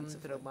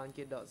extensively.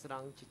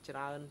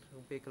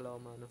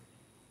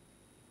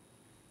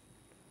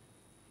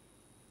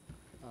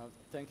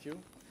 Thank you.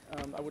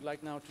 I would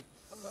like now to...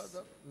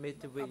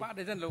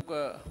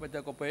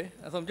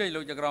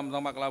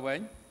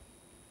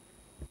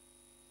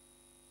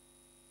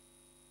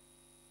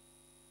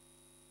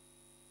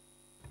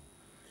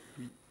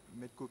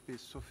 Maître Copé,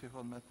 sauf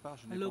erreur de ma part,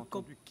 je n'ai pas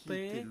entendu qui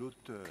était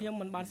l'auteur.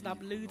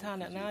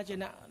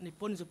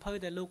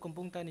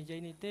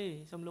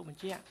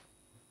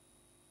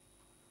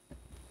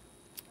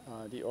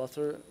 The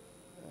author,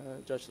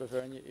 Judge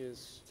Lavergne,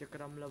 is a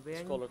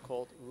scholar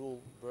called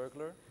Roel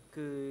Burglar.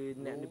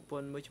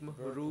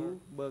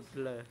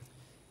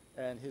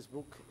 And his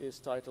book is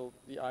titled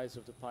The Eyes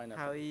of the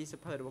Pineapple. It's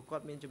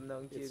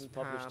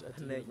published at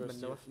the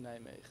University of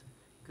Nijmegen.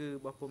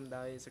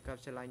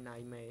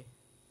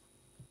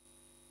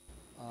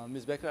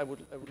 Ms. Becker, I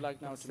would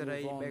like now to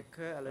move on to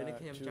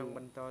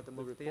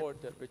the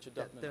report that Richard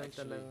Dutman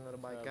actually wrote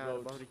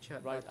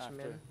right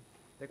after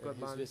his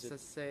visit to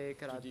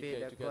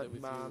DK together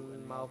with you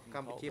and Malcolm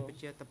Caldwell.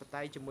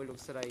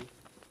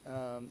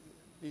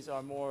 These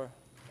are more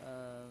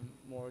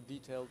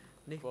detailed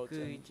quotes,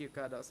 and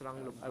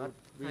I would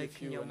read a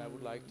few, and I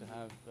would like to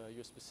have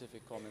your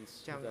specific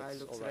comments, if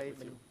that's all right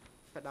with you.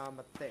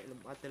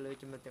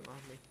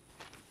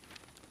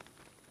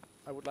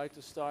 I would like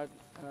to start,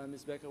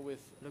 Ms. Becker, with,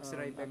 I'm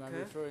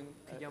referring,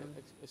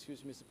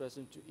 excuse me, Mr.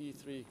 President, to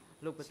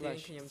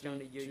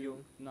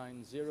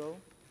E3/3290.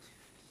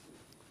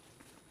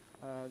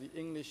 The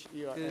English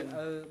ERN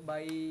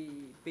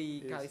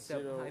is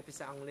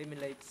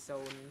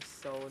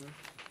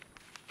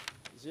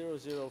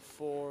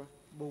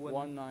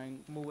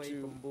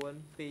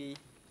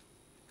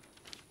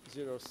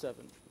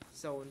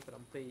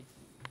 004192207.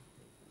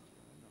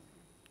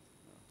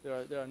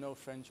 There are no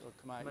French or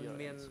Khmer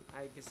ERNs.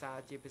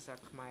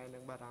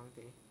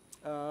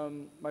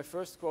 My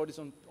first quote is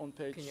on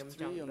page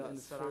 3, in the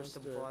first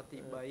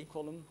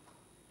column.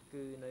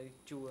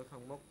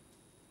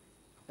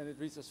 And it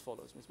reads as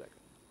follows, Ms. Becker.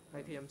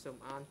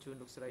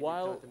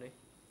 While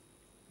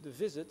the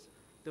visit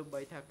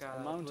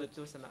amounted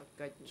to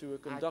a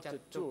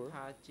conducted tour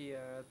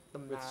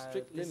with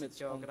strict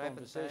limits on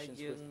conversations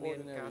with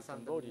ordinary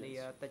Cambodians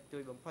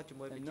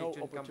and no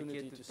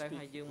opportunity to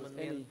speak with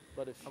any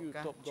but a few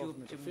top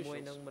government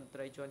officials,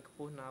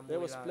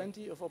 there was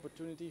plenty of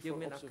opportunity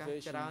for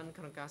observation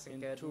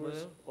in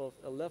tours of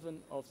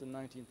 11 of the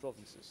 19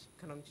 provinces.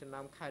 A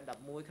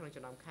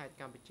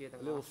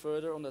little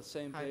further on that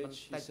same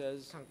page, he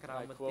says,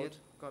 I quote,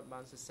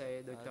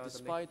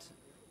 despite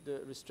the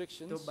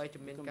restrictions the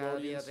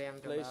Cambodians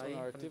placed on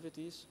our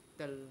activities,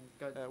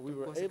 we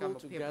were able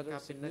to gather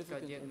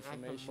significant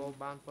information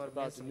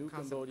about the new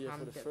Cambodia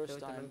for the first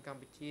time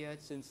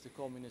since the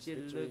communist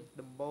victory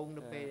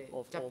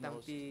of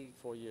almost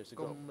 4 years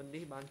ago.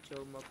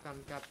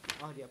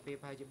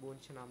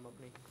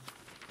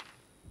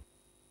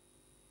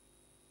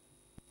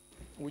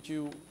 Would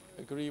you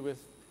agree with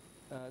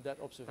that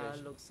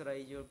observation?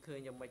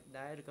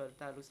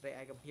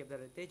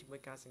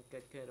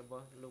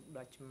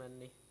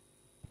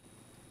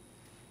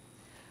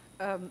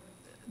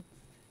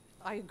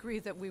 I agree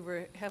that we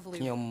were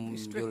heavily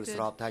restricted,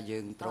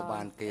 and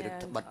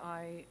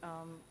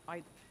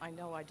I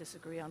know I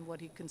disagree on what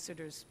he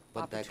considers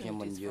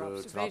opportunities for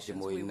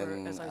observations. We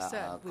were, as I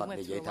said, we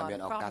went through a lot of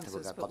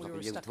provinces, but we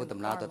were stuck in the car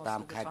most of the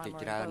time on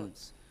our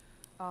boats.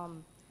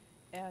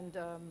 And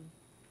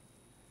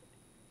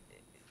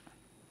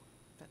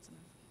that's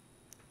enough.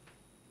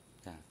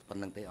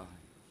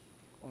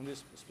 On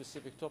this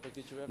specific topic,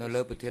 did you ever នៅ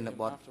លើប្រធាន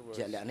បទ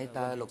ជាក់លាក់នេះ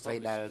តើលោកស្រី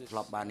ដែលធ្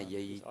លាប់បាននិ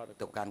យាយ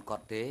ទៅកាន់គា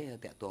ត់ទេ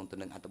តាក់ទងទៅ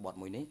នឹងអត្ថបទ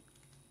មួយនេះ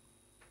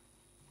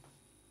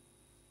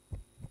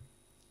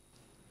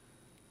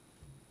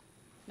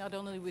Not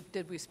only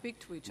did we speak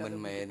to each other,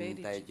 we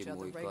debated each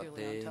other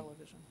regularly on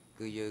television.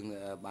 គឺយើង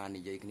បាន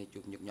និយាយគ្នាជួ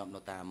បញឹកញាប់នៅ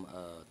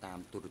តាម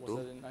ទូរទស្ស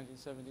ន៍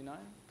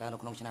តើនៅ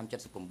ក្នុងឆ្នាំ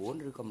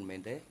 79 ឬក៏មិនមែ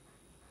នទេ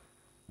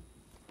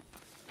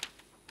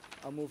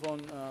I'll move on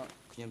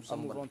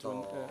to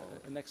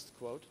a next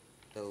quote.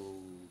 ទៅ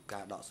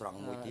ការដកស្រង់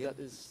មួយទៀត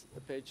That is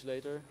a page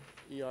later,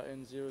 ERN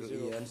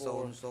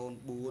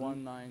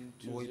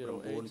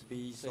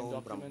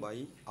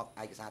 004192008 អត់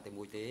ឯកសារតែ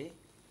មួយទេ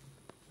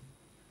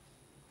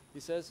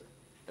He says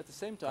at the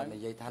same time និ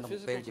យាយថានៅ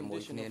ពេលជាមួ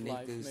យគ្នានេះ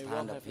គឺស្ថា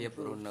នភាព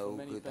រស់នៅ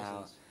គឺថា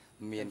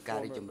មានការ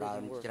រីកចម្រើន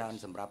ច្រើន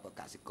សម្រាប់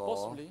កសិករ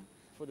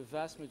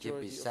ជា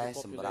ពិសេស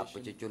សម្រាប់ប្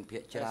រជាជនភា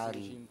គច្រើន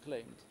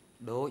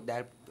ដោយដែ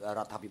លរ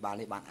ដ្ឋាភិបាល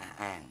នេះបានអះ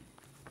អាង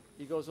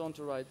He goes on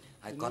to write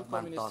ហើយគាត់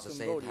បានតសរ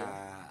សេរថា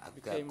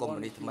កុម្មុ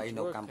យនីសថ្មី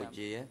នៅកម្ពុ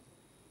ជា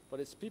But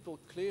its people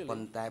clearly ប៉ុ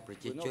ន្តែប្រ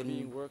ជាជន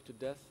being worked to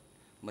death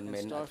មិន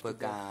មែនធ្វើ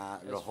ការ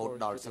រហូត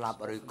ដល់ស្លាប់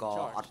ឬក៏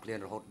អត់ឃ្លាន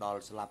រហូតដល់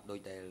ស្លាប់ដោយ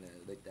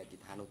តែគេ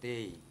ថានោះទេ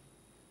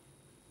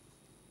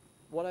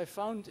What I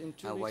found in 2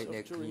 weeks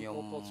of touring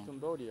Pol Pot's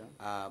Cambodia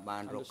បា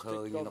នរកឃើ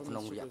ញនៅក្នុ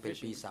ងរយៈពេល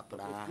 2 សប្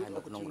តាហ៍ហើយ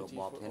នៅក្នុងរ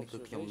បបនេះគឺ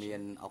ខ្ញុំមា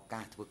នឱ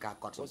កាសធ្វើការ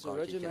កត់សម្គាល់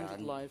ជាច្រើន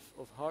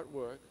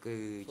គឺ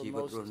ជី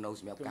វិតរស់នៅ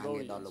សម្រាប់ការ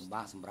ងារដ៏លំ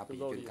បាកសម្រាប់ប្រ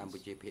ជាជនកម្ពុ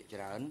ជាភាគច្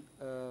រើន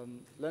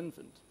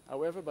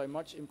However, by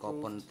much ក៏ improved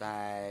ប៉ុន្តែ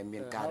មា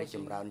នការរីកច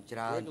ម្រើនច្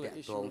រើនទាក់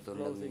ទងទៅ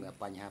នឹង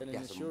បញ្ហាផ្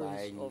ទះសម្បែ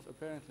ង of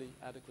apparently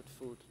adequate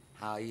food.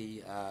 ហើយ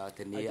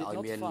ធានាឲ្យ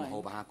មានម្ហូ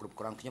បអាហារគ្រប់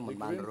គ្រាន់ខ្ញុំមិន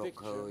បានរក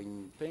ឃើញ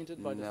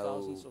នៅ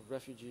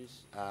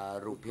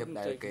រូបភាព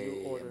ដែលគេ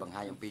បង្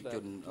ហាញអំពីជ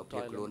នភៀ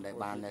សខ្លួនដែល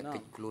បានគេ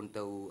ចខ្លួន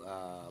ទៅ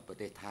ប្រ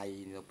ទេសថៃ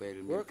នៅពេល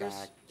មានការ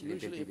ឈ្លាន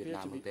ពានពីវៀត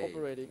ណាមទេ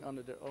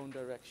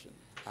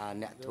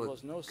អ្នកធ្វើ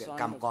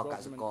កម្មករក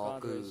សិករ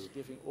គឺ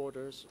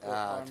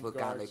ធ្វើ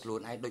ការដោយខ្លួន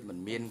ឯងដូចមិន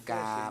មាន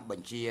ការប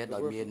ញ្ជាដោ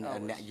យមាន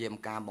អ្នកយាម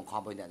ការបង្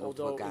ខំឲ្យអ្នកនោះ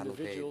ធ្វើការនោះ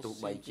ទេទោះ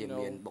បីជា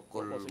មានបុគ្គ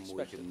លមួ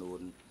យចំនួ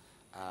ន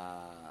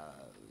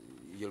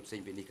យល់ផ្សេង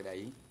ពីនេះក្តី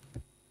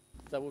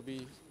That would be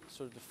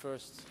sort of the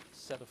first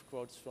set of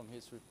quotes from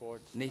his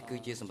report. នេះគឺ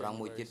ជាសម្រង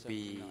មួយទៀត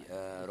ពី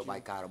របា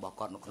យការណ៍របស់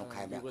គាត់នៅក្នុង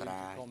ខែមក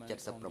រា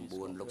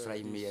 79 លោកស្រី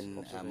មាន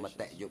ម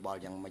តិយោបល់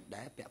យ៉ាងម៉េច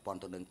ដែរពាក់ព័ន្ធ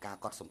ទៅនឹងការ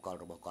កត់សម្គាល់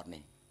របស់គាត់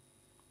នេះ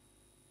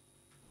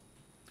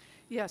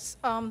Yes,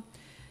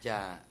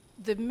 ចា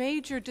the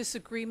major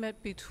disagreement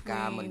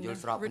between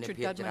Richard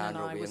Dudman and I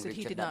was that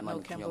he did not know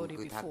Cambodia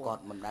before.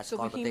 So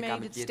when he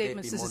made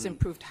statements, this is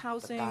improved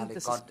housing,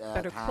 this is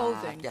better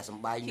clothing,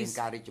 he's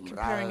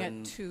comparing it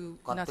to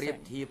nothing.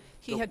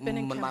 He had been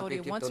in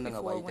Cambodia once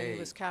before when he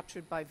was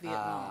captured by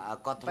Vietnam,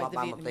 by the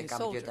Vietnamese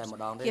soldiers.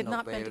 He had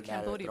not been to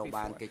Cambodia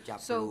before.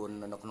 So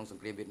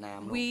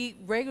we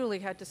regularly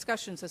had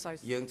discussions as I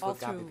all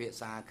through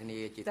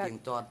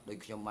that,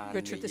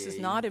 Richard, this is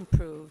not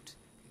improved.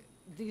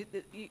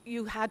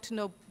 You had to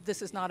know this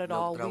is not at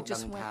all. We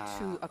just went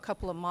to a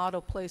couple of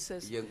model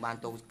places.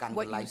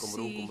 What you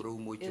see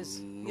is,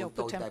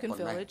 Potemkin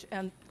village,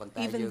 and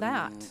even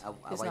that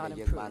is not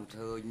improved.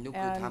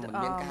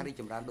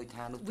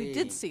 And we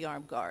did see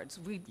armed guards.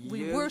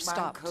 We were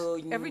stopped.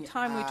 Every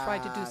time we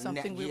tried to do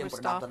something, we were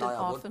stopped and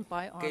often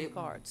by armed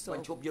guards. So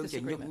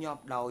disagreement.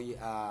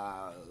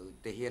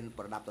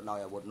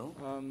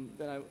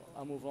 Then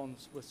I'll move on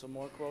with some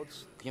more quotes.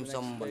 ខ្ញុំសូ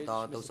មបន្ត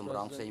ទៅសម្រ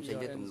ងផ្សេងៗ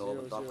ទៀតទំនោរ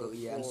បន្តគឺ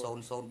EN 004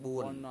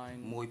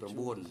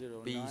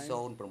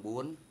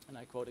 And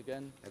I quote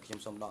again. ខ្ញុំ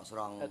សូមដកស្រ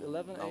ង់ At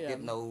 11 a.m.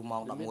 នៅម៉ោ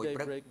ង 11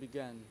 ព្រឹក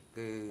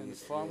គឺ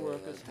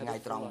ថ្ងៃ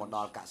ត្រង់មកដ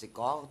ល់កសិក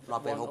រដ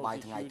ល់ពេលហូបបាយ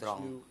ថ្ងៃត្រ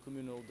ង់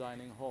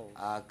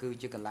គឺ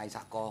ជាកន្លែងស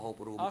ហករណ៍ហូ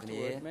បរួមគ្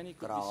នា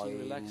ក្រោយ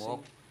មក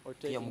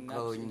ខ្ញុំ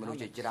ឃើញមនុស្ស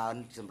ជាច្រើន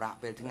សម្រាប់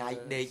ពេលថ្ងៃ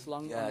ដេក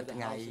ថ្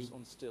ងៃ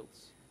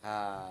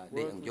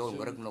ដេកអង្គយល់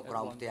រឹកនៅក្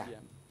រោមផ្ទះ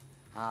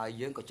ហើយ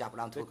យើងក៏ចាប់ផ្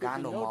ដើមធ្វើការ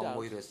នៅម៉ោង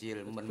 1 រសៀល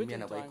មិនមាន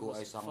អ្វីគួរ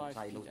ឲ្យសង្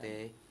ស័យនោះទេ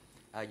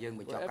ហើយយើង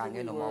បញ្ចប់ការ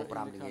ងារនៅម៉ោង 5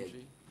 ល្ងាច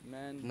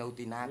នៅ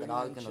ទីណាក៏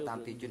ដោយគឺនៅតាម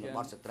ទីជនប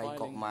ទស្ត្រី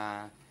កុមារ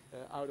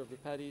out of the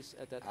paddies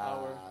at that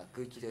hour.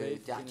 គឺ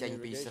ចាក់ចេញ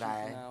ពីស្រែ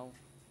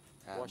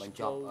បញ្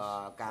ចប់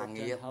ការ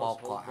ងារបោក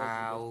ខោអា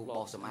វ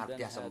បោសសម្អាតផ្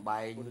ទះសម្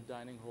បែង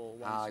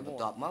ហើយបន្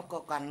ទាប់មកក៏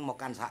កា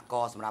ន់សហគ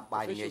មន៍សម្រាប់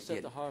បាយល្ងាចទៀ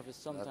ត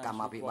កម្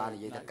មាភិបាលនិ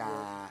យាយថាការ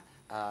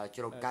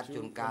ជ្រកកាត់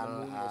ជួនកាល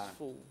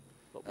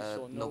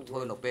នៅធ្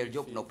វើនៅពេលយ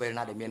ប់នៅពេល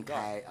ណាដែលមាន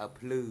ខែ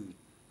ភ្លឺ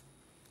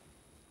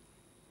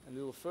And a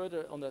little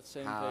further on that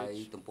same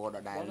page, one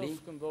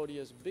of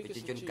Cambodia's biggest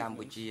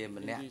achievements in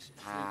these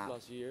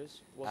 3+ years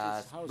was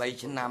its housing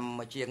program.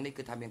 នេះ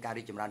គឺថាមានការ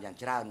រីកចម្រើនយ៉ាង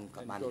ច្រើន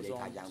ក៏បាននិយាយ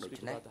ថាយ៉ាងដូច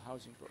នេះ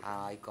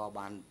ហើយក៏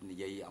បាននិ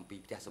យាយអំពី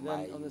ផ្ទះសម្បែង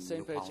នោះ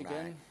ផងដែ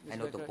រហើយ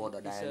នៅទំព័រដ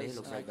ដែលនេះ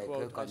លោកស្រី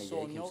BECKER ក៏និយា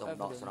យខ្ញុំសូម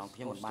ដកស្រង់ខ្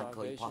ញុំមិនបាន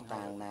ឃើញផុស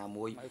តាងណា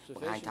មួយប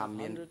ង្ហាញថា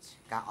មាន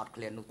ការអត់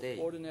ឃ្លាននោះទេ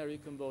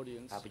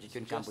ប្រជាជ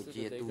នកម្ពុ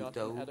ជាទូ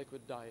ទៅ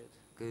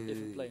គឺ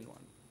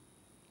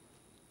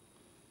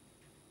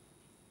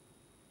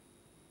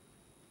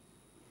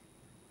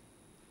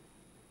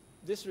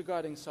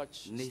Disregarding such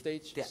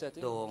stage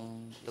setting, I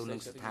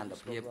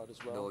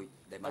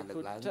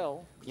could tell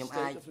the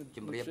state of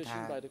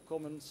nutrition by the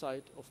common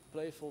sight of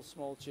playful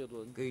small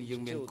children,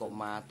 sometimes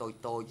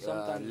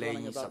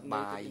running about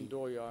naked in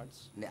dooryards,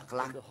 in the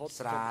hot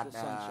tropical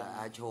sunshine,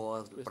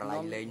 with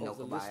none of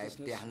the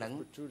listlessness of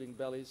protruding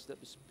bellies that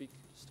bespeak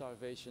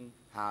starvation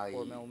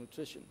or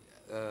malnutrition.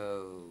 I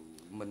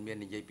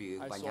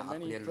saw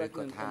many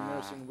pregnant and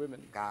nursing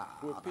women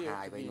who appeared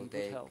to be in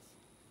good health.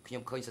 ខ្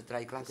ញុំឃើញស្ត្រី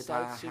ខ្លះគឺថា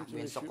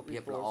មានសុខភា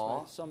ពល្អ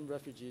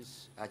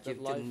ជាជ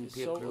ន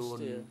ភាពខ្លួន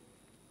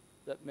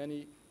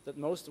that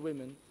most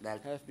women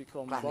have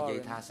become barren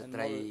and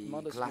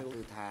mother's milk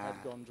had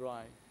gone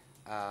dry.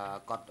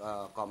 គាត់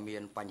ក៏មា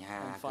នបញ្ហា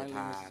គឺ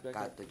ថា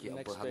កើតទៅជាអំ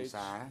ពើហិង្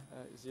សា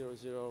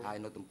ហើយ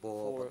នៅទំព័រ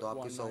បន្ទាប់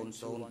គឺ004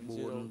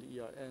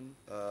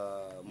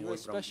 US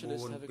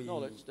specialists have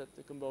acknowledged that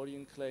the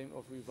Cambodian claim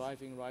of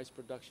reviving rice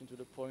production to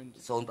the point of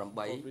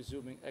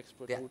resuming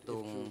export would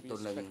be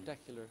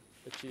spectacular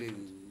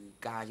achievement.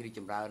 ការរីកច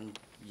ម្រើន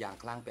យ៉ាង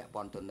ខ្លាំងពាក់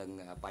ព័ន្ធទៅនឹង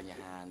បញ្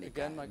ហា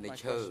នៃ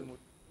ឈើ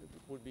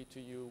would be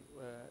to you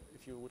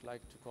if you would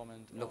like to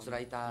comment on these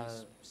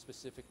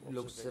specific observations.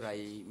 លោកស្រី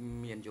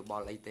មានយោប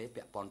ល់អីទេ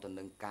ពាក់ព័ន្ធទៅ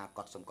នឹងការក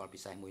ត់សម្គាល់ពិ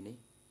សេសមួយនេះ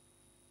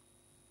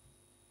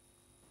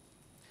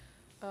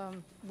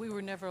We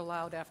were never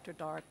allowed after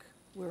dark.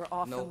 We were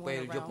often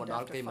went around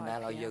after 5 p.m. and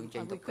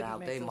we couldn't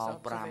make those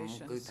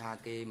observations.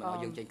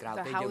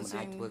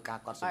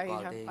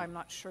 I'm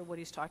not sure what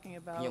he's talking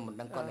about.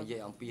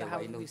 The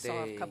house we saw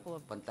a couple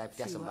of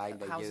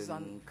houses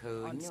on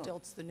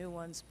stilts, the new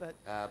ones, but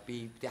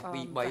the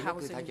housing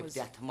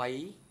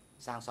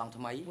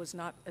was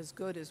not as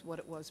good as what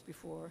it was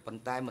before. The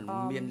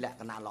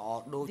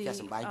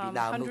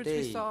hundreds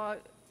we saw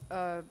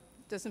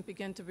doesn't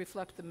begin to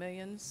reflect the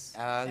millions.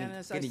 And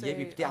as I say, we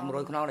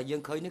already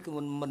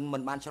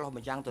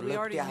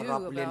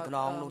knew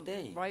about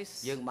rice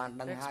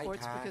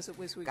exports because it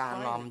was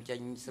required. We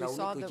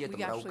saw that we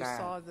actually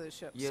saw the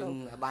ship. So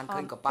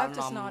that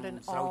does not at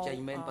all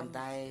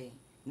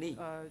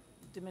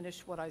diminish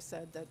what I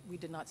said that we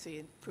did not see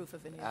proof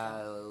of any of that.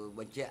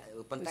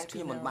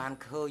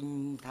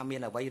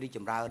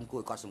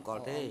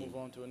 Move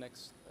on to the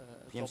next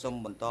ខ្ញុំសូម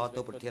បន្ត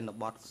ទៅប្រធាន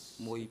បទ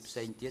មួយផ្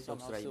សេងទៀតលោក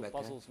ស្រី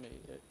BECKER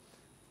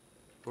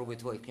ព្រោះវា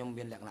ធ្វើឲ្យខ្ញុំ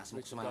មានលក្ខណៈស្មុ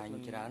គស្មាញ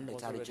ច្រើនដោយ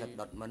សារ Richard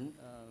Dotman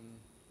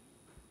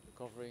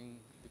covering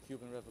the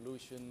Cuban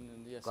Revolution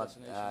and the គាត់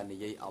assassination និ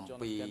យាយអំ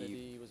ពី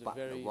ប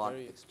ដិវត្តន៍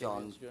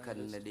John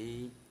Kennedy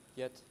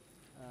yet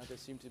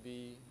there seem to be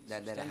ដែ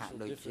លហាក់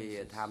ដូចជា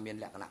ថាមាន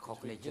លក្ខណៈខុស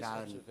គ្នាច្រើ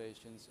ន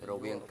រ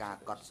វាងការ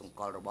កត់សម្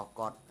គាល់របស់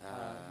គាត់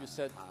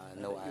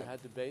នៅ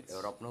អឺ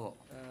រ៉ុបនោះ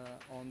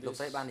លោក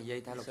ស្រីបាននិយាយ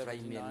ថាលោកស្រី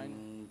មាន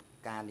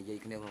ការនិយាយ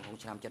គ្នាក្នុង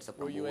ឆ្នាំ79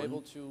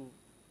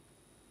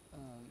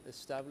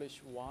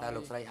តែ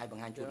លោកស្រីអាចប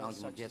ង្ហាញជូនអង្គ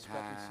ជំនុំជាតិ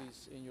ថា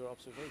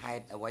ហេ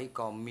តុអ្វី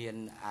ក៏មាន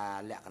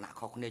លក្ខណៈ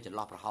ខុសគ្នាចន្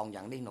លោះប្រហោង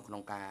យ៉ាងនេះនៅក្នុ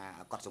ងការ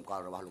កត់សម្គា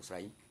ល់របស់លោកស្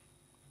រី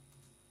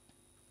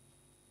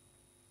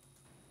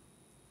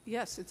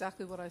Yes,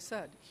 exactly what I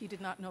said. He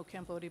did not know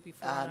Cambodia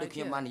before I did.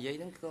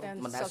 And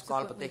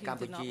subsequently, he did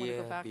not want to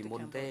go back to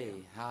Cambodia.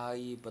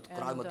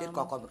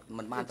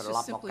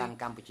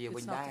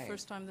 It's not the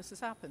first time this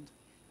has happened.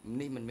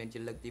 នេះមិនមែនជា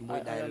លើកទី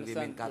1ដែលវា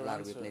មានការឡើង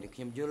របៀបនេះខ្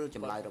ញុំយល់ច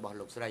ម្លើយរបស់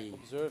លោកស្រី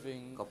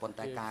ក៏ប៉ុន្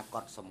តែការក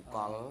ត់សម្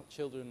គាល់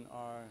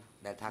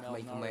ដែលថាក្មេ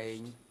ង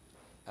ៗ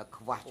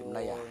ខ្វះចំ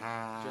ណីអាហា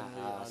រ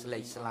ស្លេ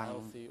កស្លាំង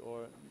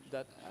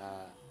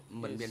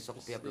មិនមានសុខ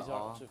ភាពល្អ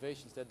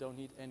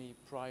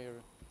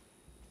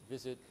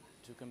visit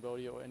to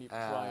Cambodia or any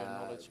prior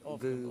knowledge of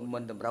Cambodia គឺមិ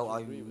នតម្រូវឲ្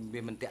យ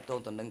វាមិនតាក់ទង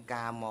ទៅនឹង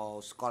ការមក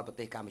ស្គាល់ប្រ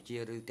ទេសកម្ពុជា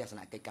ឬទស្សន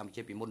កិច្ចកម្ពុ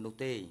ជាពីមុននោះ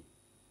ទេ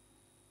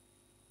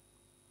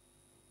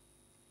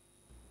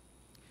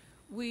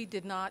We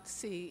did not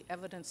see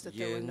evidence that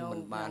there were no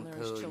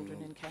malnourished children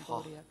in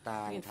Cambodia.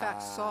 We in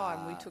fact saw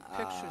and we took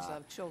pictures of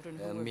children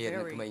who were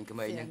very thin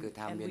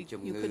and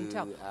you couldn't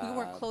tell. We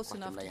weren't close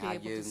enough to be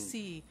able to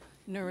see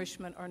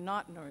nourishment or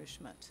not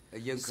nourishment.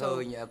 So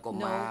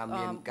no,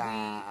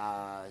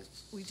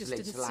 we just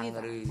didn't see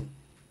that.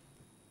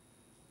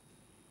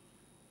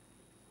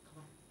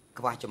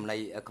 ខ្វះចំណី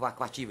ខ្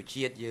វះជីវ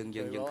ជាតិយើង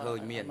ឃើញ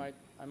មាន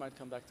I might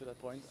come back to that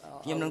point.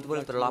 ខ្ញុំនឹងធ្វើ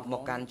ត្រឡប់ម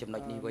កកាន់ចំណុ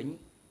ចនេះវិញ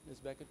Ms.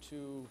 Becker to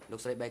លោក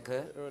ស្រី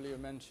Becker earlier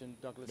mentioned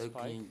Douglas ដូច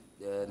Pike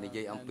និ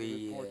យាយអំពី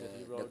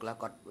Douglas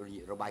គាត់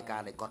របាយការ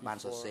ណ៍ដែលគាត់បាន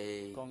សរសេរ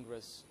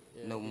Congress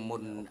នៅមុ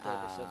ន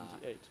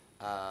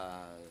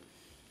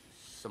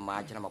សមា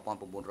ជឆ្នាំ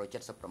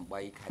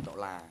1978 ខែតុ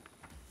លា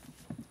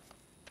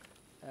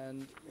And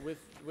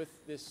with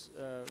this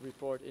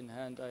report in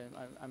hand I'm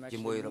actually ជា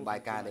មួយរបា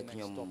យការណ៍ដែលខ្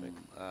ញុំមា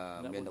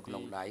ននៅក្នុ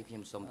ងដៃខ្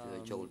ញុំសូម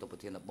ចូលទៅប្រ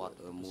ធានបទ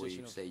មួយ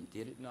ផ្សេង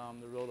ទៀត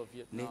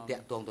នេះតា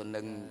ក់ទងទៅ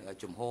នឹង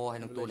ជំហរហើយ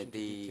នឹងតួនា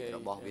ទីរ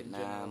បស់វៀត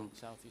ណាម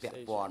ពាក់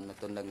ព័ន្ធ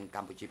ទៅនឹងក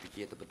ម្ពុជាប្រ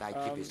ជាធិបតេយ្យ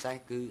ជាពិសេស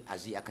គឺអា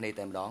ស៊ីអាគ្នេយ៍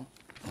តែម្ដង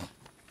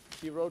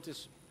He wrote this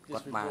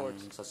report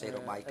សរសេររ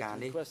បាយការ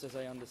ណ៍នេះ as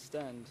I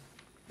understand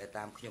ដែល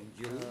តាមខ្ញុំ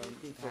យល់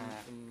គឺថា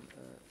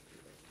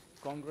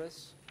Congress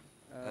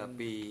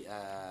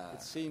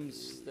it seems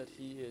that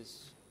he is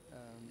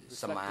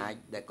សមាជ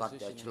ដែលគាត់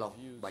ឆ្លោះ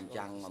បញ្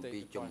ចាំងអំពី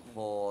ជំហ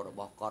ររ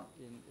បស់គាត់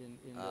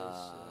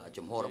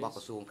ជំហររបស់ក្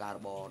រសួងការ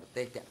បរ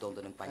ទេសតាក់ទង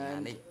ទៅនឹងបញ្ហា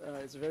នេះ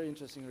It's a very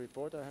interesting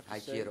report I have to say ហើ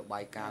យជារ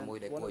បាយការណ៍មួយ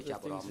ដែលគួរចា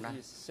ប់អារម្មណ៍ណាស់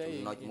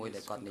ចំណុចមួយដែ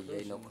លគាត់និយា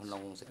យនៅក្នុ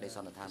ងសេចក្តីស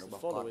ន្និដ្ឋានរប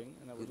ស់គាត់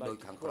គឺដូច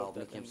ខាងក្រោម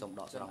នេះខ្ញុំសូម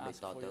ដកស្រង់ដូច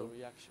តទៅ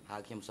ហើ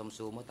យខ្ញុំសូម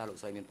សួរមកតើលោក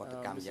ស្រីមានប្រតិ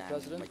កម្មយ៉ាង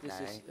ម៉េចដែ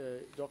រ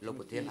លោក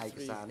ប្រធានឯក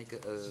សារនេះគឺ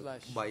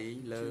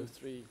3លើ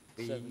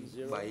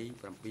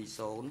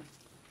 2370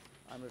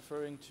 I'm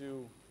referring to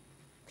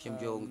ខ្ញុំ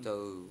យោងទៅ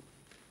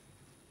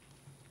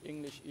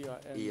English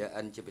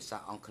ERN ជាភាសា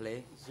អង់គ្លេស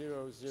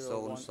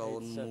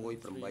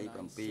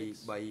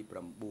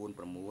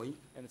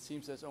 00187396 and it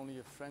seems there's only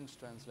a French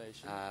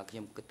translation ខ្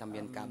ញុំគិតថា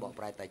មានការបក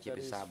ប្រែតែជា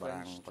ភាសាបា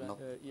រាំងប៉ុណ្ណោះ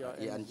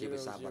ERN ជាភា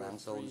សាបារាំង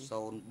 003447447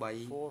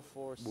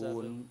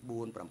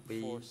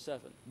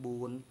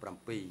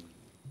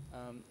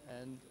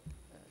 and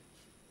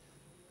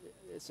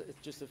it's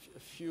just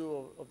a few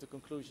of the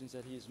conclusions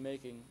that he is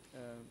making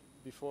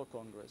before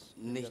Congress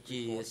នេះ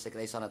ជាសេចក្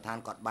តីសន្និដ្ឋាន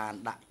គាត់បាន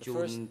ដាក់ជូ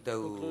នទៅ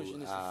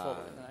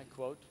I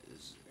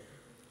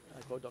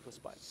quote Dr.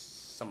 Spike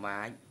ស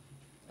មាជ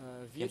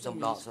ខ្ញុំសូម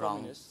ដកស្រ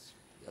ង់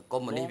កុ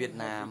ម្មុយនីសវៀត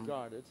ណាម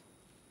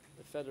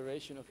the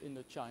Federation of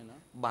Indochina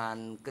បាន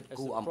គិត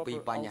គូរអំពី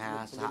បញ្ហា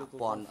សហ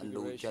ព័ន្ធឥណ្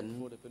ឌូចិន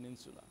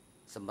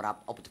សម្រាប់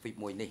ឧបទ្វីប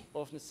មួយនេះ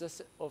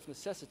of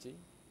necessity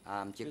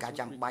ជាការ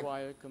ចាំបាច់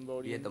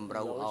វាតម្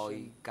រូវឲ្យ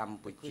កម្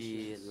ពុជា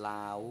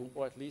ឡាវ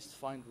or at least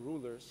find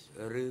rulers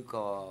ឬ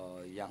ក៏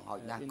យ៉ាងហោ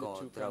ចណាស់ក៏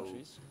ត្រូវ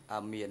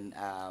មាន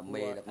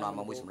មេដឹកនាំ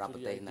មួយសម្រាប់ប្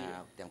រទេសណា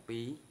ទាំងពី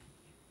រ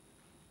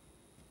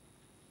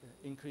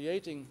in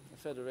creating a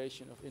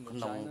federation of Indochina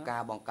ក្នុងកា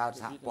របង្កើត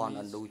សហព័ន្ធ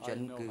ឥណ្ឌូចិន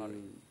គឺ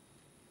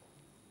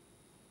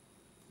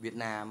វៀត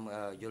ណាម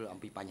យល់អំ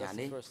ពីបញ្ហា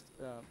នេះ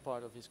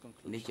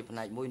នេះជាផ្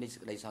នែកមួយនៃសេច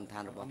ក្តីសន្និដ្ឋា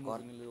នរបស់គា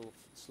ត់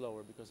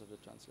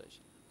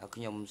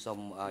ខ្ញុំសូម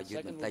យឺ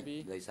តបន្តិច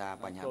ដោយសារ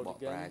បញ្ហាបក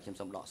ប្រែខ្ញុំ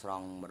សូមដកស្រ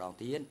ង់ម្ដង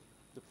ទៀត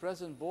The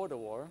present border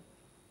war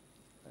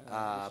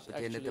ប្រ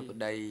ធានាធិប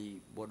តី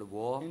border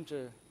war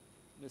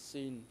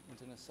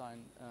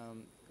internecine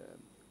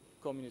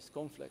communist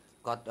conflict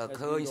គាត់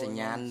ឃើញសញ្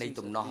ញាណនៃ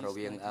ទំនាស់រ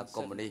វាង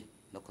កុម្មុយនីស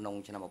នៅក្នុង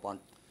ឆ្នាំ1970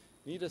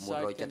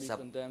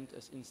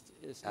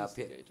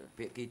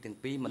 ភាគីទាំង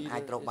ពីរមិនអា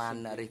ចត្រូវបាន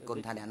រិះគ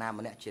ន់ថាអ្នកណា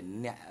ម្នាក់ជា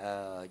អ្ន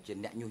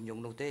កញុះញ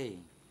ង់នោះទេ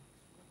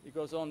It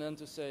goes on then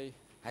to say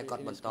ហើយគា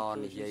ត់បន្ត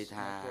និយាយ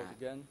ថា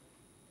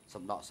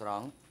សំដកស្រ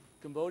ង់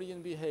Cambodian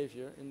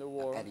behavior in the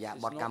war អរិយា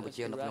បទកម្ពុ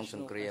ជានៅក្នុងស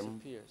ង្គ្រាម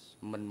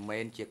មិនមែ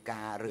នជា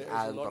ការរើស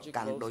អើងប្រ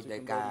កាន់ដោយតែ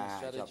ការ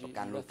ជាប់ប្រ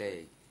កាន់នោះទេ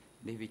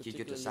នេះវាជា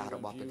យុទ្ធសាស្ត្ររ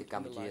បស់ប្រទេសក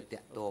ម្ពុជាតា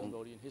ក់ទង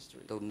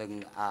ទៅនឹង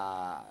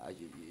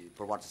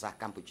ប្រវត្តិសាស្ត្រ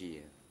កម្ពុជា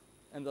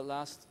And the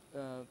last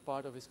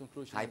part of his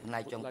conclusion ហើយផ្នែ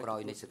កចុងក្រោយ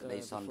នៃសេចក្តី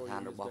សន្និដ្ឋា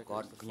នរបស់គា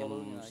ត់ខ្ញុំ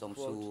សូម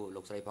សួរ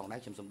លោកស្រីផងដែរ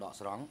ខ្ញុំសូមដក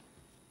ស្រង់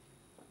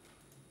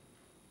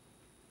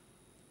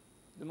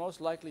The most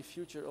likely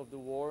future of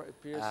the war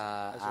appears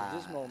as of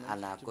this moment អ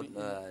នាគត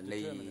នៃ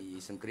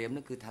សង្គ្រាម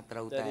នេះគឺថាត្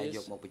រូវតែយ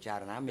កមកពិចា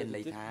រណាមាន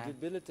ន័យថា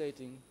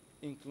debilitating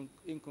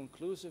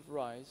inconclusive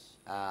rise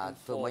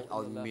ធ្វើម៉េច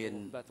ឲ្យមាន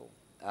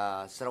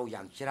ស្រូវ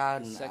យ៉ាងច្រើ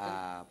ន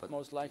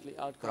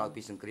ក្រោយ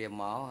ពីសង្គ្រាម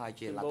មកហើយ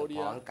ជាលទ្ធផ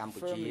លកម្ពុ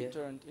ជា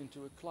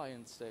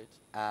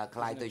ค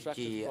ล้ายទៅ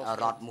ជា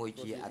រដ្ឋមួយ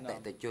ជាអតិ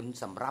ថិជន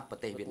សម្រាប់ប្រ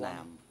ទេសវៀតណា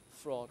ម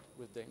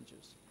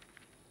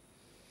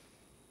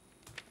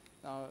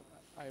Now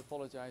I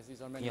apologize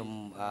these are many ខ្ញុំ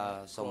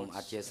សូមអ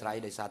ធិស្ឋាន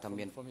ដោយសារថា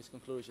មាន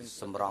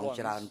សម្រង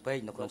ច្រើនពេក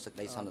នៅក្នុងសេចក្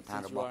តីសន្និដ្ឋាន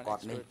របស់គា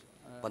ត់នេះ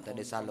ប៉ុន្តែ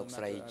ដោយសារលោក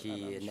ស្រីជា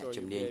អ្នក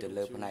ជំនាញទៅ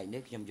លើផ្នែក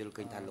នេះខ្ញុំយល់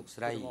ឃើញថាលោក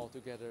ស្រី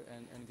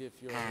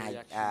អាច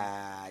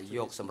យ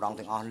កសម្រង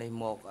ទាំងអស់នេះ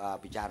មក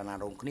ពិចារណា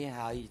រួមគ្នា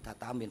ហើយថា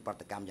តើមានប្រ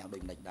តិកម្មយ៉ាងដូ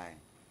ចម្តេចដែរ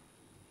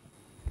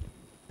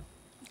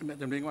អ្នក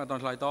ជំនាញមកអត់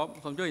ឆ្លើយតប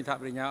សូមជួយថាប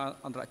រិញ្ញា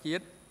អន្តរជា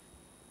តិ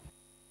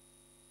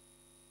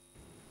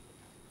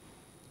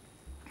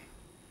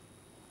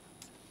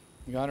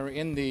Your Honor,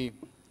 in the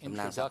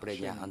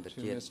introduction to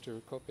Mr.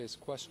 Kope's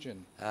question,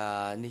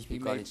 នេះពី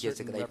គាត់ជា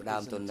សេចក្តីផ្ដើ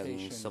មទៅនឹង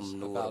សំ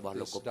ណួររបស់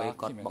លោកកូពេ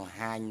គាត់បង្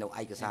ហាញនៅ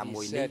ឯកសារ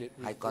មួយនេះ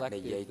ហើយគាត់និ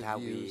យាយថា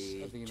វា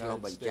ឆ្លុះ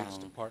បញ្ចាំង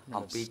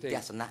អំពីទ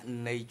ស្សនៈ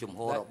នៃជំ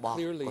ហររបស់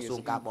ក្រសួង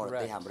ការបរ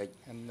ទេសអាមេរិក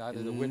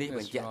នេះប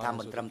ញ្ជាក់ថា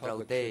មិនត្រឹមត្រូវ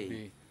ទេ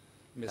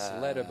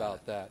misled about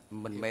that.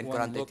 Mình If men one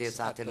còn looks tới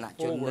xã at thiên the nạn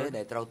chung nữa forward,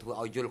 để trâu thua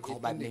ao dul khó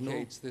it bạch này nu.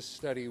 indicates this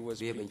study was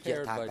Vì mình chết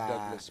prepared by thà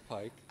Douglas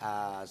Pike,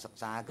 sắc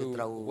xa cứ who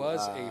trâu was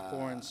a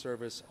Foreign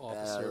Service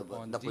officer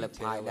on độc lập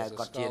hai detail đã as a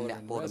có chiến scholar nạ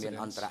in bộ miền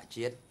ổn residence trạ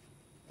chết.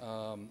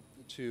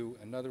 To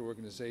another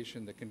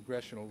organization, the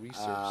Congressional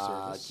Research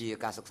Service. Chia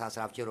ca sắc xa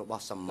sạp chia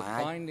robot sầm The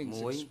mái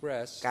findings muối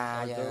expressed ca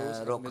are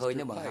those rô of khơi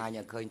nếu Mr. bằng hai Pike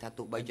nhà khơi tha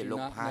tụ bây and giờ do lục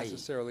not hai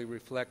necessarily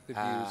reflect the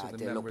views of the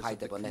thì lục members hai of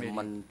từ the bọn này Committee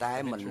mình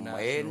tay of mình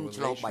International mến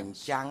chlo bành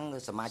Relations. trắng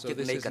sầm mái So chức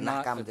this này is cả not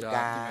nát cam a từ ca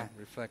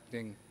document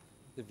reflecting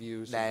the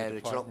views of the để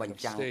chlo Department bành of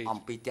trắng State. ông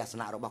pi tia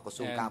sna robot của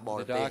sung And ca bò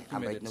the tê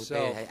document Americ nô itself,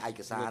 tê hay ai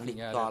cái xa looking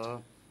nít at tol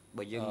it,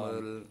 bởi dương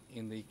mơ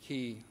in the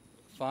key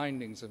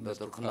findings of Mr.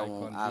 Mr. Pike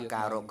Khổng on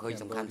ca rô Vietnam khơi and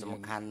សំខាន់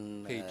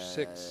Cambodia, page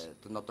 6,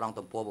 từ nó trong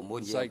tổng phố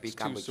 6 cites ពី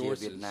កម្ពុជា two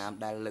វៀតណាម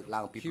ដែលលើកឡើ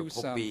ងពី Q ប្រភ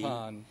ពពី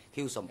Sampan Q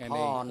សំផ and ន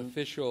an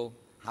official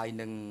ហើយ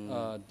នឹង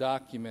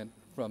document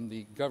from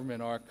the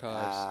government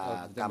archives of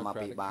the កម្មា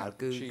ភិ Democratic បាល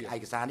គឺ Kampuchea. ឯ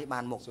កសារនេះបា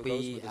នមក So ពី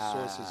those were the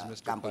sources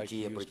Mr. កម្ពុជា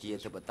Pike used ប្រជា for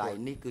his ធិបតេយ្យ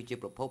report. នេះគឺជា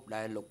ប្រភព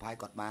ដែលលោកផៃ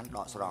គាត់បានដ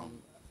កស្រង់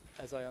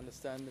As I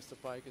understand, Mr.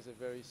 Pike is a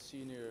very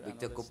senior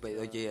Victor analyst Kupe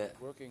ដូចជា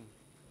working,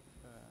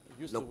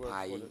 used លោ to ក work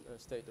ផៃ for the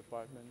State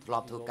Department. ធ្លា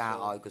ប់ធ្វើ He's ការ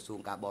also ឲ្យក្រសួង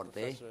ការបរ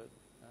ទេស professor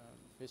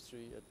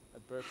history at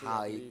Berkeley,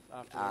 ហើយ I believe,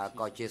 afterwards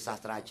ក៏ he ជាសា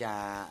ស្ត្រាចា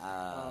រ្យ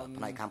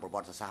ផ្នែកខាងប្រវ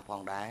ត្តិសាស្ត្រផ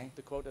ងដែរ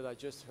The quote that I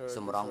just heard ស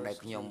ម្រងដែល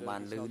refers ខ្ញុំ to បា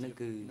ន the, ឮ is ហ្នឹង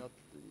គឺ not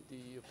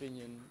the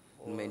opinion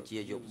មិនមែ or នជា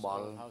យោ views ប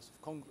ល់ of House of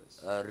Congress.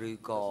 ឬ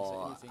ក៏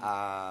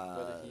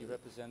whether he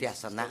represents ទស្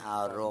សនៈ the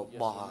State រ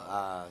បស់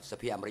Department, yes or no. ស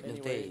ភាអាមេរិកនោះ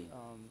ទេ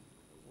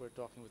Anyway, we're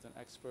talking with an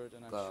expert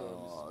and I'm ក៏ sure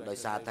Mrs. ដោយ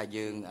សារតែ Becker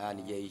យើង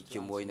និយាយ to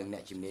ជាមួយ answer នឹង that អ្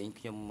នកជំនាញ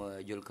ខ្ញុំ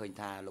យល់ឃើញ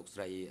ថាលោកស្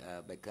រី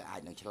Becker អា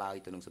ចនឹងឆ្លើយ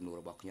ទៅនឹងសំណួរ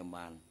របស់ខ្ញុំ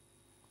បាន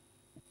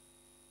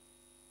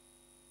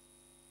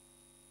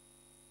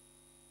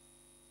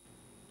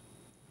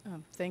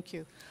Thank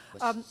you.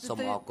 សូម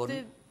អរគុណ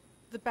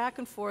The back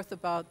and forth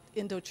about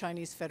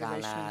Indo-Chinese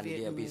Federation and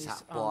Vietnamese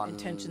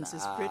intentions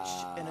is rich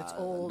and it's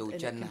old and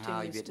it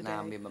continues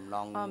today.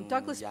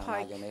 Douglas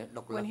Pike,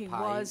 when he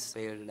was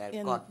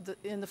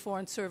in the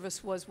Foreign Service,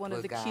 was one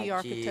of the key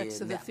architects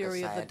of the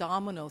theory of the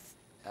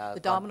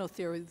domino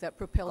theory that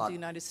propelled the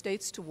United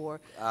States to war,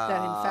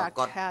 that in fact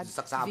had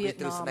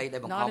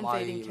Vietnam not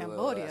invading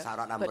Cambodia,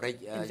 but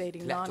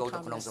invading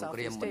non-communist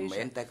Southeast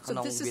Asia. So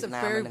this is a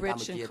very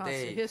rich and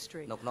constant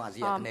history.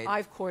 I,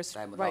 of course,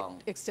 write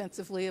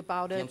extensively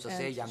about it and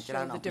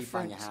show the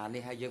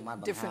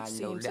different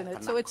scenes in it.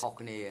 So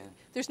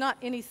there's not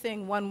anything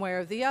one way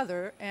or the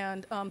other, and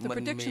the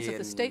predictions of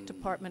the State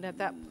Department at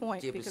that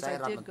point, because I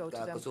did go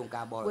to them,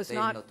 was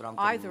not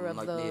either of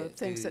the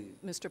things that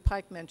Mr.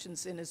 Pike mentions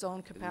in his own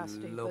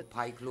capacity, but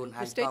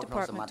the State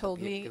Department told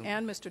me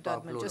and Mr.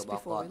 Dudman just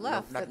before we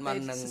left that they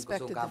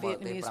suspected the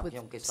Vietnamese would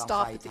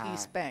stop at the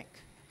East Bank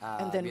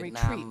and then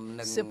retreat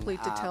simply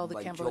to tell the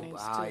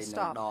Cambodians to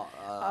stop.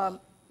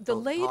 The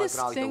latest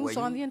things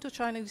on the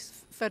Indo-Chinese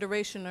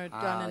Federation are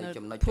done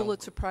in a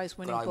Pulitzer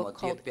Prize-winning book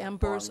called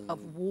Embers of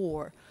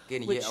War,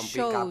 which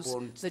shows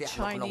the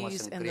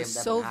Chinese and the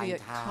Soviet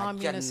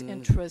communist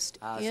interest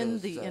in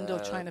the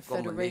Indochina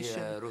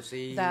Federation,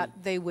 that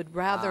they would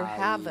rather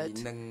have it,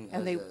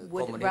 and they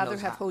would rather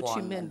have Ho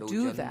Chi Minh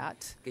do that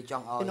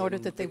in order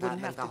that they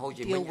wouldn't have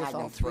to deal with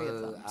all three of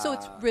them. So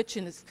it's rich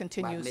and it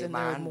continues, and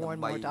there are more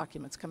and more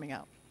documents coming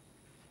out.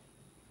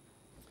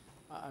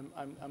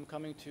 I'm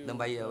coming to the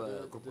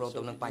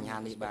Soviet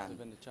perspective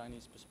and the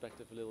Chinese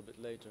perspective a little bit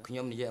later. ខ្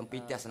ញុំនិយាយអំពី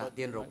ទស្សនៈ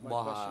ទានរប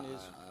ស់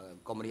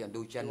កុម្មុយនីសឥណ្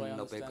ឌូចិន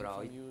នៅពេលក្រោ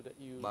យ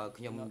បើ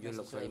ខ្ញុំយល់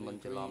លោកស្រីមិន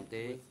ច្រឡំ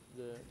ទេ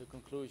The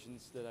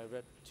conclusions that I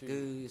read to គឺ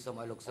សូម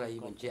ឲ្យលោកស្រី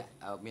បញ្ជាក់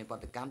មានប្រ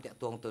តិកម្មតាក់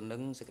ទងទៅនឹ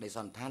ងសេចក្តីស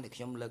ន្និដ្ឋានដែល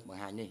ខ្ញុំលើកប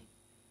ង្ហាញនេះ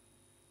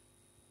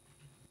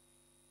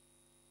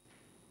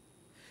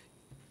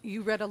You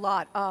read a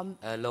lot.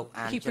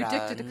 He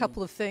predicted a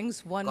couple of things.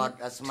 One,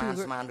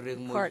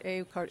 part A,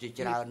 part B,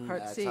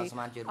 part C.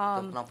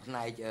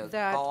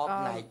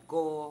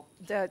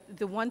 That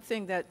the one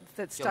thing that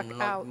stuck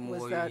out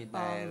was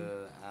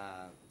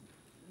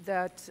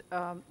that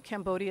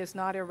Cambodia is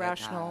not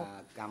irrational,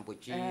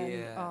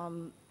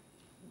 and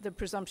the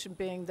presumption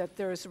being that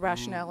there is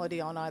rationality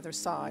on either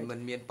side.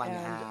 And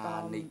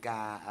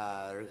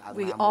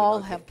we all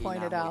have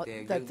pointed out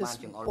that this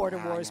border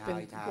war has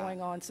been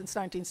going on since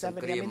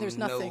 1970. I mean, there's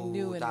nothing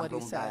new in what he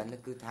said.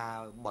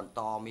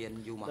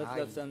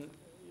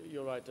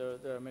 You're right,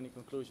 there are many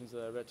conclusions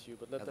that I read to you,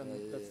 but let's then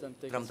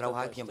take it step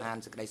by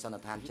step.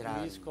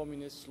 Vietnamese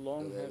communists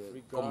long have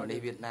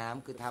regarded the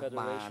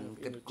Federation of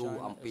Indochina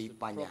as the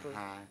proper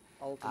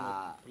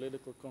ultimate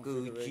political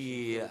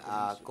configuration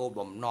for គោល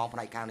បំណងផ្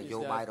នែកខាងនយោ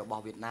បាយរប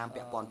ស់វៀតណាម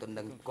ពាក់ព័ន្ធទៅ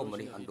នឹងកុម្មុយ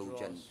នីសឥណ្ឌូ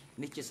ចិន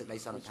នេះជាសេចក្តី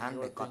សន្និដ្ឋាន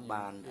ដែលគាត់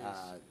បាន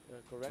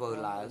ធ្វើ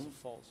ឡើង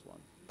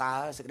តើ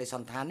សេចក្តីស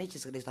ន្និដ្ឋាននេះជា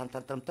សេចក្តីសន្និដ្ឋា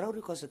នត្រឹមត្រូវ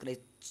ឬក៏សេចក្តី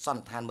សន្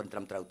និដ្ឋានមិនត្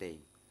រឹមត្រូវទេ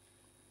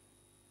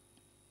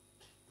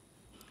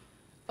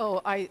Oh,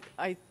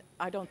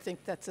 I don't think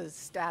that's a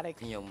static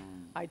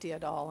idea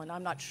at all, and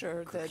I'm not sure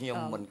that he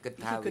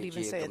could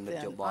even say it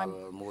then.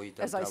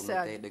 As I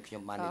said,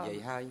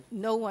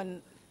 no one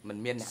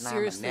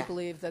seriously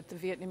believe that the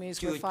Vietnamese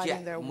were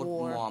fighting their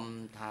war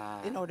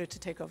in order to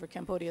take over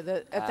Cambodia.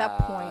 At that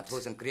point, that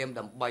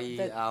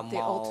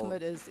the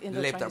ultimate is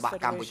Indo-Chinese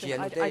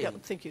Federation. I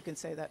don't think you can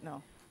say that, no.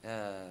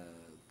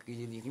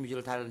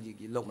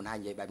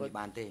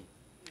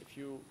 If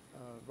you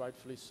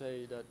rightfully say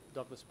that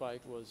Dr.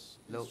 Spike was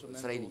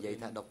instrumental in his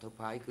formulation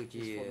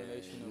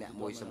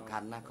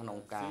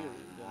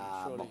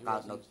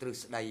of the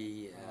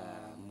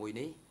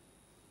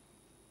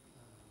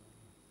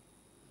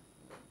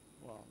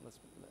well,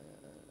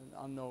 an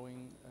unknowing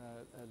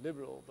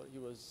liberal, but he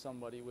was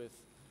somebody with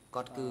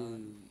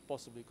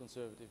possibly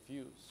conservative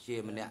views.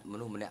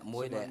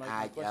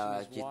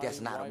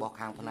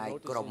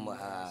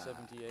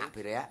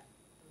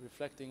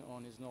 Reflecting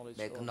on his knowledge of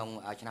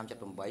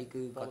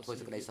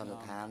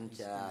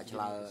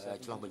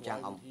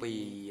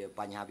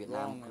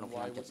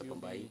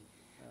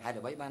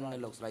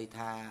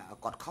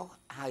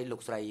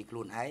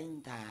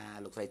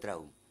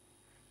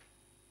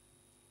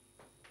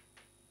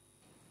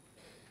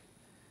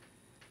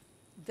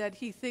that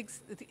he thinks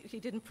that he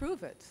didn't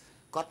prove it.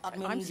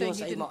 I'm saying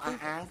he didn't prove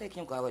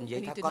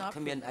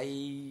it.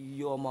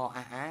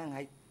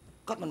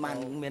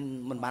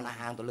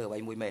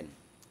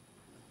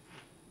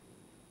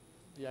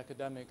 The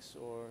academics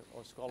or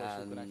scholars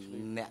who can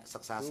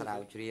actually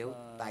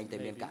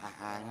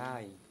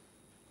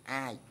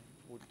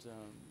would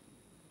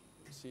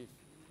receive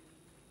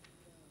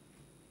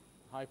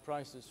high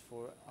prices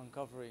for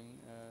uncovering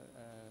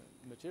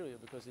material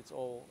because it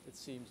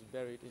seems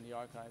buried in the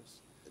archives.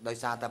 ដោយ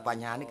សារតែប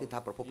ញ្ហានេះគឺថា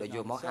ប្រភពដែលយ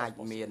កមកអាច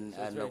មាន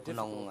នៅក្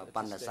នុងប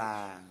ណ្ណសារ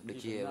ដូច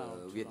ជា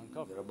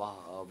របស់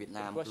វៀត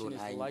ណាមខ្លួន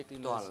ឯងផ្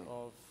ទាល់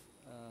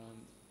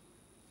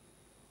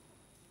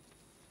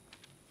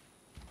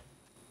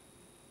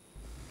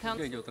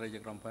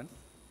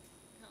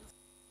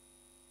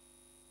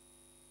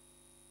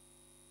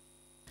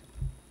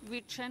We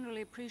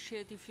generally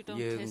appreciate if you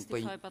don't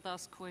testify but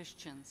ask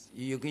questions.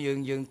 យើ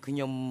ងខ្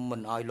ញុំមិ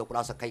នអោយលោកផ្ដ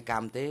ល់សក្ខីក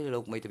ម្មទេលោ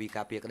កមេធាវី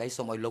ការពារក្តី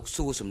សូមឲ្យលោក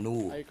សួរសំណួ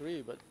រ I agree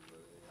but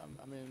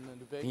I mean the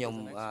debate ខ្ញុំ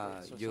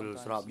យល់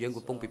ស្របយើង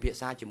កំពុងពិភាក្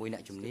សាជាមួយអ្ន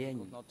កជំនាញ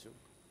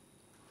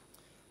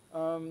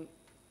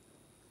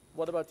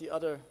What about the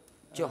other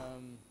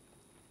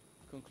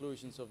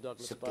conclusions of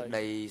Douglas Pike សេចក្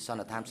តីសន្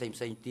និដ្ឋានផ្សេងៗ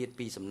ទៀត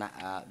ពីសំណាក់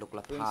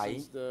Douglas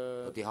Pike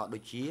ឧទាហរណ៍ដូ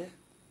ចជា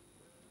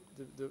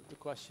the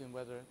question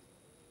whether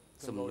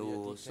សំណួរ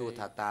សួរ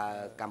ថាតើ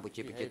កម្ពុ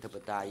ជាប្រជាធិប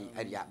តេយ្យអ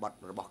រិយាប័ត្រ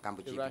របស់កម្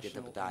ពុជាប្រជា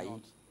ធិបតេយ្យ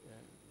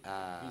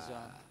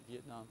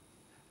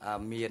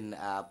មាន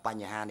ប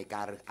ញ្ហានៃ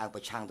ការរើសអើងប្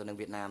រឆាំងទៅនឹង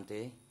វៀតណាម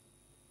ទេ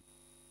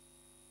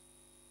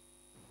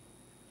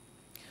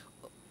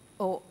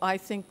Oh, I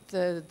think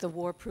the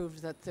war proved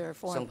that their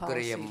foreign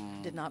policy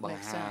did not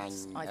make sense.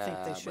 I think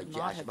they should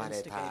not have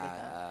instigated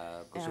that.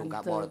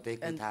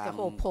 And the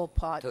whole Pol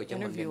Pot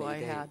interview I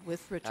had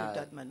with Richard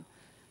Dutman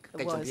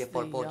was the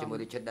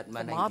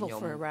model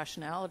for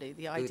irrationality,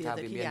 the idea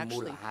that he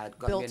actually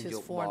built his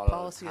foreign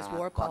policy, his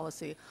war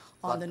policy,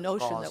 on the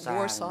notion that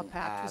Warsaw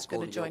Pact was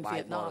going to join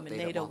Vietnam and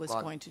NATO was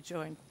going to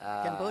join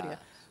Cambodia.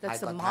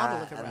 That's the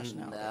model of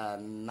irrationality.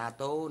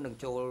 NATO នឹង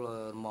ចូល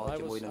មក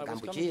ជាមួយនឹងក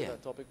ម្ពុជា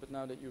topic but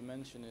now that you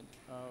mention it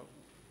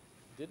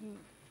didn't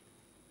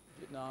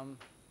Vietnam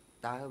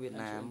តើវៀត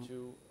ណាម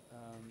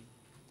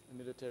a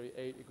military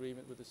aid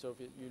agreement with the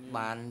Soviet Union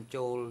បាន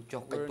ចូល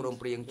ចុះកិច្ចព្រម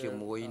ព្រៀងជា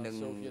មួយនឹង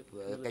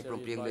កិច្ចព្រម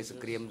ព្រៀងលើស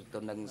ង្គ្រាមទៅ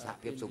នឹងសហ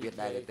ភាពសូវៀត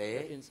ដែរទេ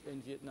in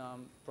Vietnam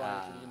prior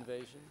to the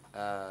invasion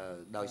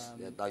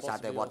ដោយសារ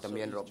តែវត្ត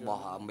មានរប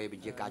ស់មេប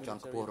ញ្ជាការជា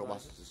ន់ខ្ពស់រប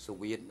ស់សូ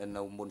វៀត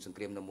នៅមុនសង្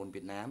គ្រាមនៅមុន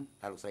វៀតណាម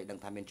តើលោកស្រីដឹង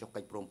ថាមានចុះ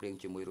កិច្ចព្រមព្រៀង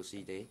ជាមួយរុស្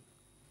ស៊ីទេ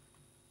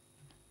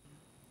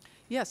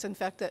Yes, in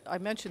fact, that I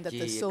mentioned that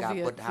the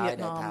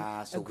Soviet-Vietnam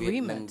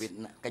agreement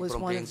was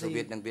one of the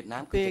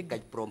big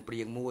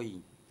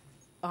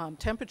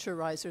temperature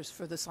risers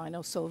for the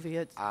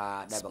Sino-Soviet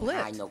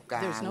split.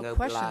 There's no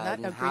question that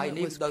agreement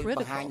was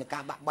critical. And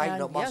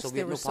yes,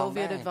 there were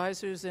Soviet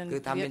advisors in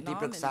Vietnam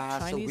and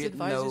Chinese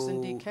advisors in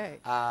DK.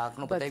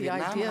 But the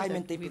idea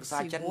that we'd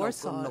see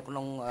Warsaw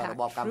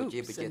Pact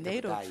troops and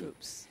NATO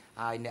troops.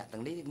 ហើយអ្នកទាំ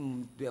ងនេះ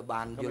វា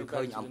បានយល់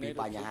ឃើញអំពី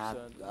បញ្ហា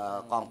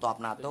កងទ័ព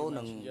NATO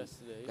និង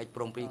កិច្ច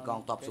ព្រមព្រៀងកង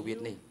ទ័ពសូវៀត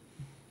នេះ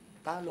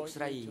តើលោក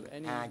ស្រី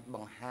អាចប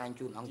ង្ហាញ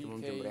ជូនអង្គជំ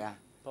នុំជម្រះ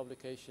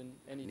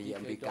និយាយ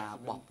អំពីការ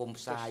បោះពុម្ព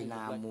ផ្សាយ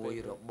ណាមួយ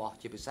របស់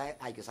ជាពិសេស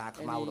ឯកសារ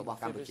ខ្មៅរបស់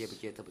កម្ពុជាប្រ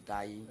ជាធិប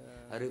តេយ្យ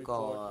ឬក៏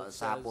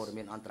សារព័ត៌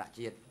មានអន្តរ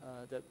ជាតិ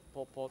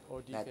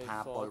ដែលថា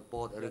ប៉ុលព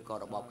តឬក៏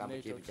របបកម្ពុ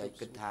ជាប្រជា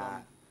គិតថា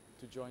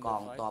ក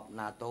ងទ័ព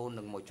NATO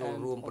នឹងមកចូល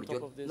រួមប្រយុ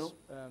ទ្ធនោះ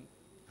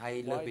ហើយ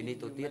លើពីនេះ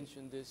ទៅទៀត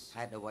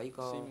ហេតុអ្វី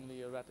ក៏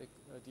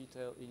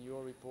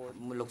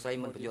លោកស្រី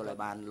មិនបញ្យល់ឲ្យ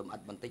បានលម្អិត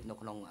បន្តិចនៅ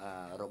ក្នុង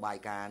របាយ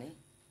ការណ៍នេះ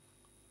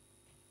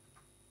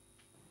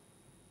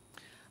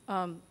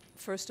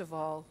First of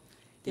all,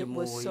 it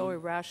was so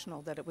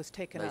irrational that it was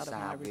taken out of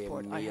my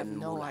report. I have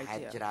no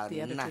idea.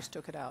 The editors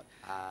took it out.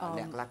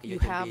 You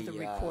have the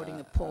recording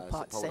of Pol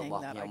Pot saying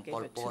that. I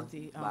gave it to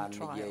the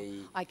trial.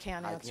 I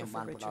can't answer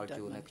for Richard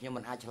Dutman.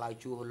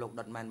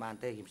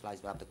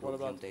 What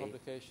about the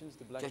publications,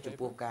 the black paper?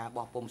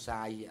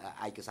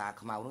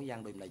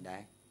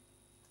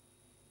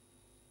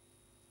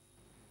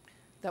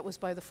 That was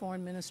by the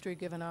Foreign Ministry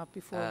given out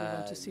before we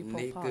went to see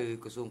Pol Pot.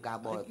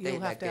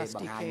 You'll have to ask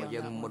DK on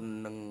that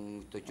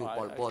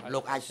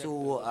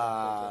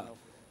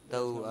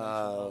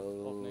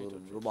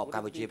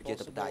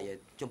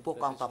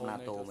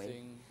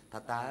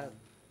one.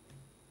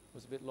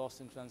 Was a bit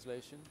lost in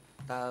translation.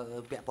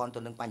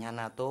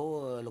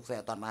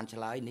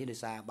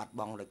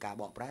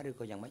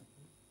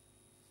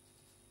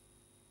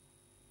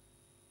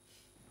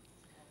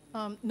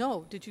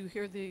 No. Did you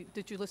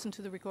listen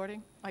to the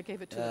recording? I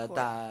gave it to the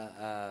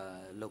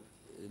court.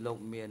 No,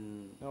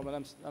 but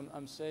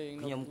I'm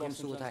saying not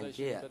lost in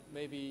translation, but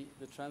maybe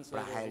the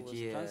translator who was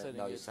translating it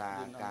didn't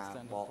understand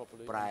it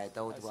properly. As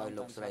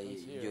sometimes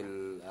happens here, it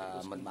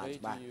was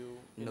conveyed to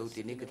you in a way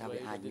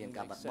that didn't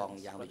make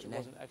sense, but it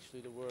wasn't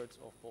actually the words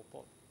of Pol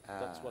Pot.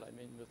 That's what I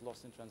mean with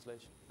lost in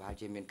translation.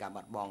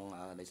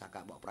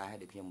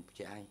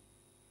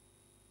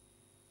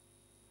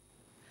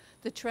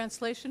 The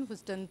translation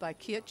was done by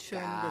Kiet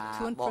Chun with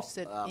Tuan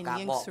Prasit and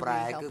Ying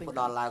Suri helping me. I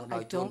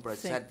don't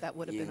think that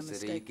would have been a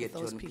mistake with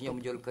those people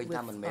with Pol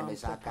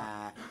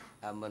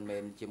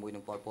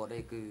Pot.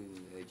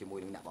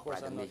 Of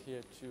course, I'm not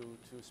here to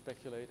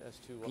speculate as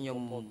to what Pol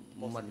Pot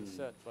possibly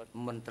said, but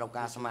would you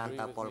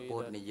agree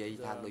with me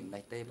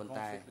that the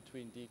conflict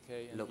between DK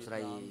and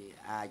Vietnam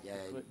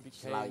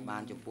became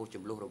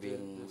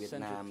the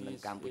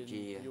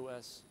centerpiece in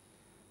US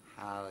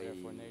ហើយ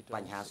ប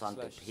ញ្ហាសន្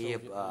តិភាព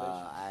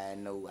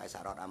នៅឯស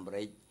ហរដ្ឋអាមេ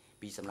រិក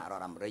ពីសំណាក់រ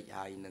ដ្ឋអាមេរិក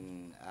ហើយនឹង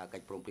កិ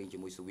ច្ចព្រមព្រៀងជា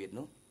មួយសូវៀត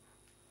នោះ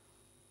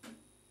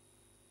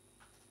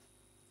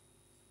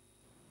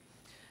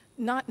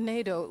Not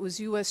NATO, it was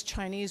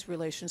U.S.-Chinese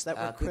relations that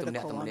were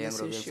critical on this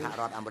issue.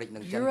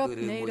 Europe,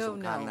 NATO,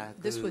 no.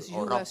 This was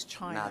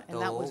U.S.-China, and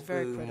that was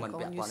very critical.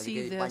 And you see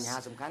this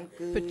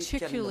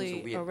particularly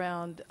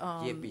around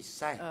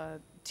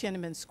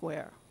Tiananmen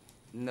Square.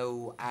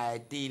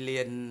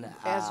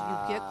 As you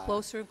get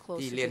closer and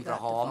closer to that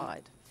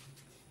divide.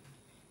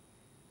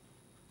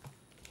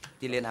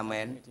 ទីលានអា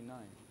មែន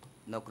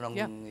នៅក្នុងឆ្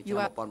នាំ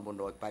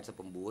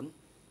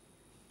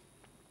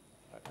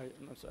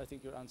 1989 I think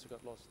your answer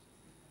got lost.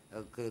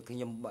 គឺខ្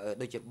ញុំ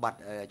ដូចជាបាត់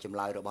ចម្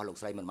លើយរបស់លោក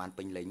ស្រីមិនបាន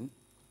ពេញលេញ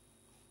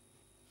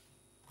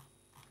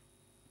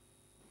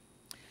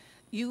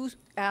You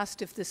asked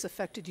if this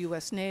affected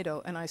U.S. NATO,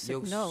 and I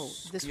said no.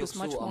 This was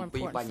much more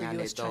important for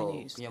U.S.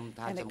 Chinese,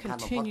 and it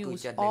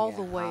continues all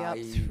the way up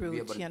through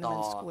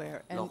Tiananmen Square.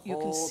 And you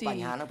can see that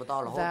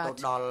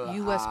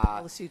U.S.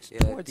 policy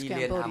towards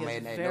Cambodia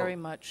is very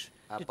much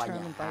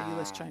determined by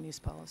U.S. Chinese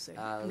policy.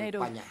 NATO.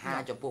 បញ្ហា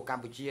ចំពោះក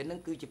ម្ពុជានឹង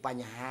គឺជាប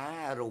ញ្ហា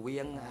រវា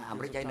ងអា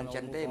មេរិកហើយនិង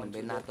ចិនទេមិន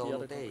មែន NATO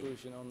នោះទេ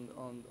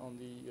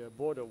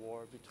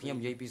ខ្ញុំ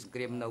និយាយពីសង្គ្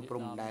រាមនៅព្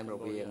រំដែនរ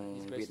វាង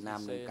វៀតណាម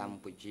និងកម្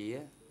ពុជា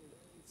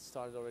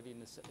started already in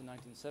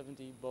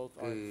 1970. Both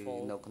are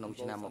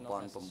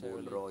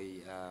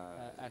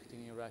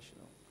acting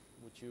irrational.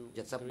 Would you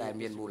agree with that?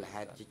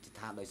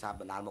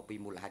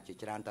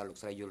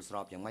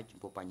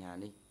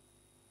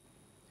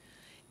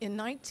 In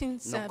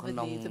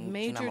 1970, the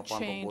major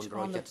change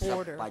on the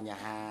border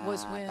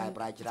was when the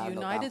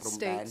United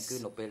States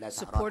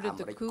supported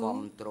the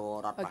coup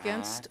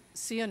against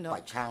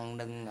Sihanouk.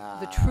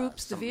 The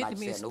troops, the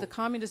Vietnamese, the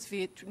communist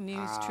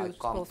Vietnamese troops,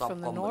 both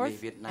from the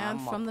north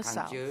and from the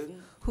south,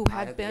 who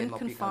had been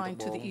confined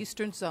to the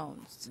eastern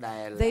zones.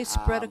 They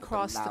spread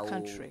across the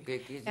country,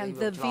 and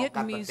the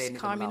Vietnamese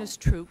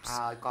communist troops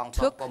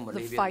took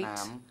the fight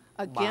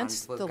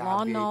against the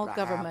Lon Nol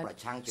government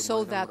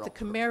so that the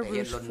Khmer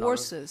Rouge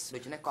forces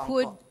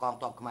could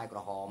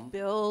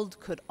build,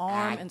 could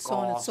arm, and so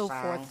on and so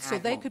forth, so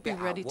they could be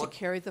ready to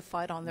carry the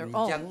fight on their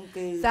own.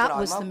 That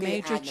was the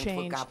major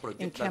change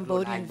in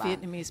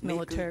Cambodian-Vietnamese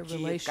military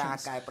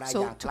relations.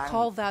 So to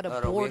call that a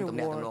border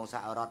war,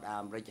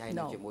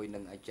 no.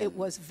 It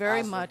was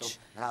very much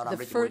the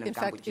first, in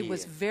fact, it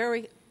was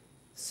very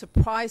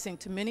surprising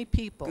to many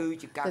people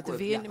that the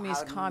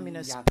Vietnamese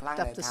communists picked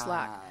up the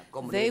slack.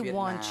 They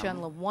won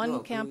Chenla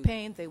 1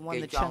 campaign, they won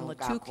the Chenla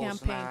 2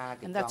 campaign,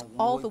 and that's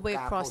all the way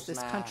across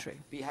this country.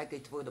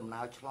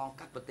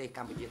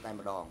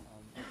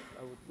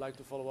 I would like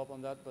to follow up on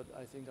that, but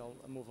I think I'll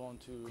move on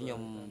to the next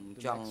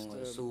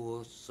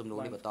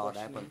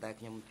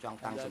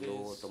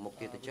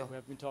we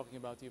have been talking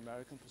about the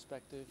American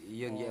perspective,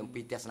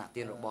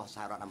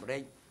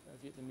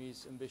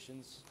 Vietnamese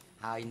ambitions,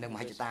 ហើយនឹងម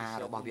ហិច្ឆតា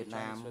របស់វៀត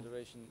ណាម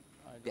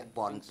ពាក់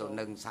ព័ន្ធទៅ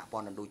នឹងសហព័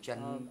ន្ធឥណ្ឌូចិន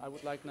I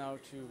would like now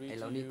to read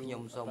to you a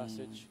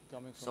passage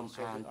coming from the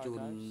Soviet archives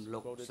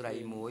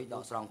ដ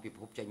កស្រង់ពីភ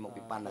ពចេញមក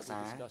ពីបណ្ណសា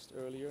រ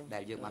ដែ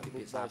លយើងបានពិ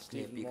ភាក្សាគ្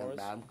នាពីខាង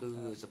ដើមគឺ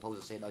Supposed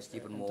to say ដោយ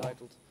Stephen Moore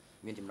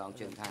មានចំណង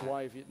ជើងថា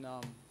why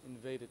Vietnam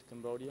invaded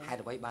Cambodia ហេ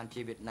តុអ្វីបាន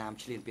ជាវៀតណាម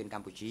ឈ្លានពានក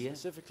ម្ពុជា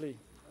specifically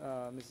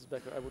Mrs.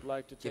 Becker, I would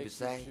like to take you to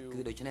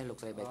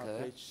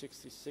page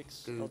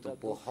 66 គឺទំ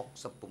ព័រ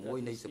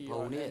66នៃសៀវភៅ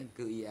នេះ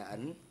គឺ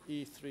EAN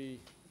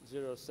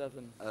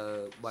E307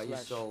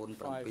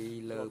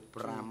 307 លើ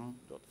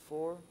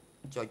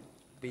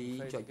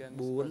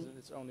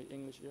 5.2.4 It's only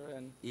English here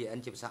and EAN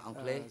ជាភាសាអង់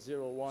គ្លេស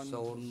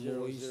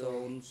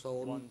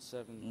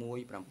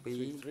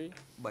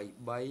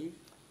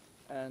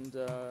 01001733 and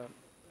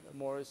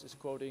Morris is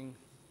quoting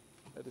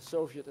the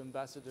Soviet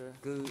ambassador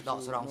គឺដក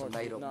ស្រង់សម្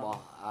ដីរបស់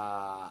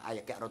ឯកអ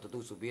គ្គរដ្ឋទូ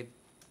តសូវៀត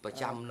ប្រ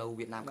ចាំនៅ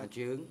វៀតណាមខាង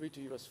ជើង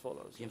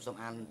ខ្ញុំសូម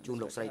អានជូន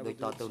លោកស្រីដូច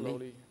តទៅនេះ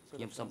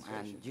ខ្ញុំសូមអា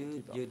ន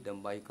យឺតដើ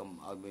ម្បីកុំ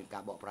ឲ្យមានកា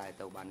របកប្រែ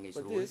ទៅបានងាយ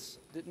ស្រួល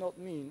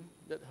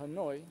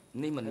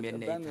នេះមិនមាន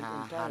ន័យថា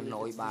ហា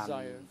ណូយបាន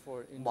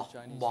បោះ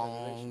បង់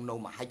នៅ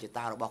មហិច្ឆ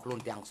តារបស់ខ្លួន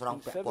ទាំងស្រុង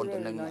ពាក់ព័ន្ធទៅ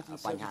នឹង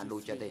បញ្ហាឥណ្ឌូ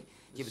ចិនទេ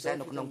ជាពិសេស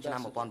នៅក្នុងឆ្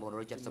នាំ1973ឯក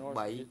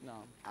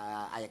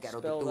អគ្គរ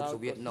ដ្ឋទូតសូ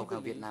វៀតនៅខា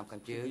ងវៀតណាមខា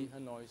ងជើង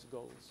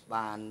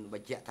បានប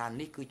ញ្ជាក់ថា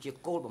នេះគឺជា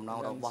គោលបំណង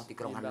របស់ទី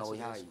ក្រុងហាណូយ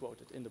ហើយ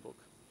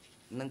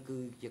នឹងគឺ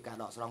ជាការ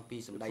ដកស្រង់ពី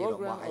សម្ដីរ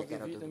បស់ឯក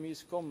រដ្ឋទូត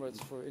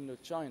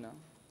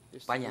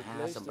បញ្ហា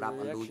សម្រាប់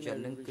ឥណ្ឌូចិន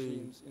នឹងគឺ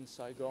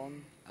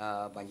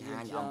បញ្ហា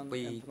អំ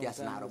ពីទស្ស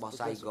នៈរបស់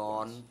សៃហ្គ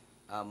ន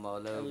មក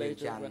លើវៀត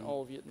ចាន់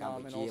កម្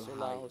ពុជា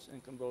ហើយ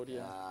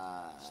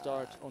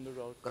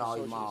ក្រោយ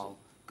មក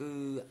គឺ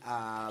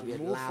វៀត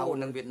ឡាវ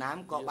និងវៀតណាម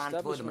ក៏បាន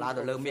ធ្វើដំណើរ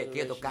ទៅលើមា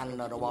គ៌ាទៅកាន់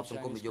របបស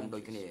ង្គមនិយមដូ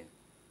ចគ្នា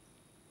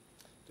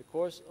The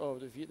course of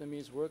the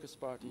Vietnamese Workers'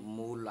 Party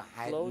មូល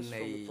ហេតុ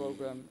នៃ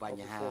ប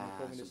ញ្ហា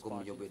សង្គម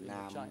និយមវៀត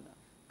ណាម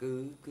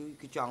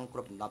គឺចង់គ្រ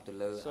ប់ដណ្ដប់ទៅ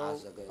លើ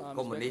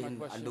កុម្មុយនីសឥ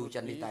ណ្ឌូចិ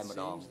ននេះតែម្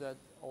ដង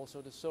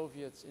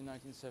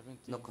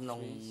នៅក្នុង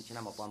ឆ្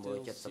នាំ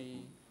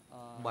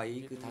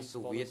1973គឺថា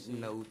សូវៀត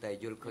នៅតែ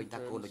យល់ឃើញថា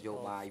គោលនយោ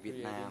បាយវៀត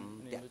ណាម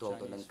តាក់ទង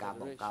ទៅនឹងការ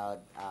បង្កើត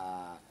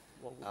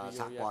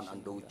សហព័ន្ធឥ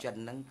ណ្ឌូចិន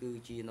ហ្នឹងគឺ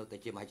ជានៅតែ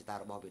ជាមហិច្ឆតា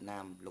របស់វៀតណា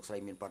មលោកស្រី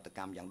មានប្រតិក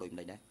ម្មយ៉ាងដូចម្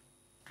ដេចដែរ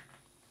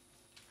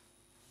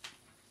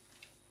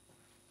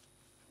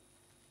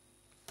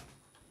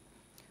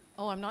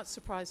Oh, I'm not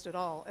surprised at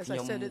all. As I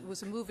said, it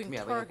was a moving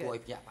target,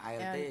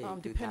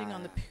 and depending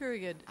on the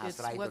period,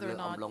 it's whether or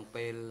not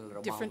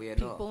different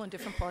people and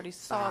different parties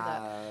saw that.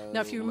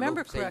 Now, if you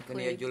remember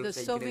correctly, the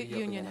Soviet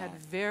Union had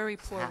very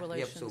poor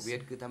relations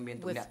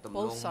with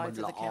both sides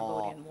of the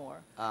Cambodian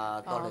War.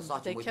 The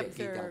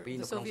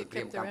Soviet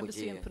kept their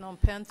embassy in Phnom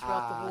Penh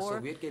throughout the war,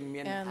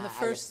 and the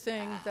first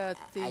thing that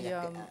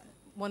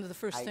one of the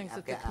first things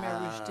that the Khmer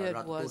Rouge did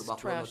was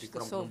trash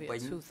the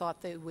Soviets, who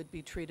thought they would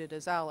be treated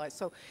as allies.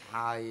 So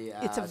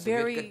it's a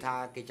very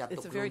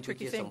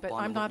tricky thing, but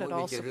I'm not at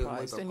all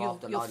surprised. And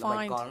you'll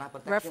find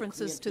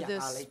references to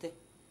this,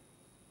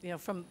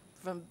 from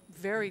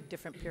very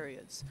different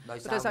periods.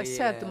 But as I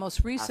said, the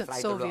most recent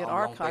Soviet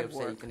archive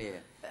work,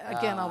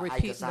 again, I'll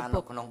repeat in the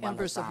book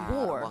Embers of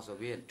War,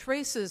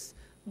 traces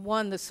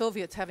the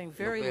Soviets having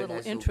very little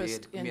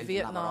interest in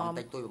Vietnam,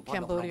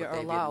 Cambodia,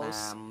 or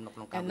Laos,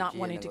 and not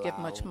wanting to give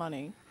much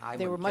money.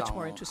 They were much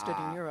more interested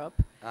in Europe,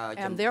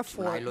 and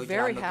therefore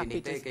very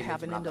happy to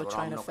have an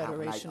Indochina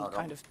Federation,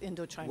 kind of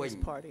Indochinese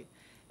party.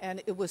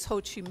 And it was Ho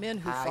Chi Minh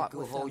who fought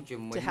with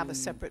them to have a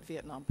separate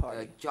Vietnam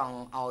party.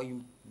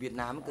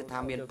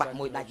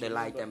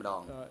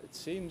 It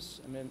seems,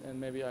 and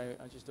maybe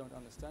I just don't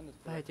understand it.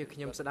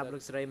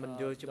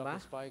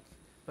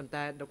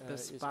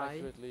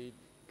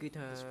គឺ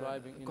ថា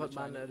គាត់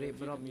បានរៀ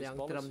បរាប់យ៉ាង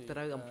ត្រឹមត្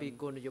រូវអំពី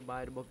គោលនយោបា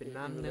យរបស់វៀត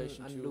ណាមនិង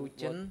ឥណ្ឌូ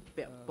ចិន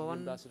ពាក់ព័ន្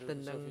ធទៅ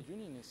នឹង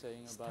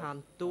ស្ថាន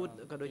ទូត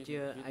ក៏ដូចជា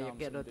ឯកអគ្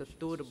គរដ្ឋ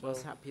ទូតរបស់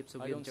សហភាពសូ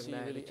វៀតចឹង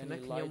ដែរដូច្នេះ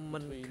ខ្ញុំមិ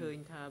នឃើញ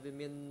ថាវា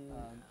មាន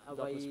អ្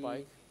វី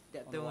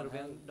តាក់ទងរ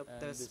វាងដុក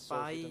ទ័រស្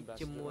ប៉ៃ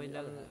ជាមួយ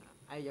នឹង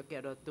ឯកអគ្គ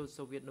រដ្ឋទូត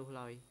សូវៀតនោះ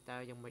ឡើយតើ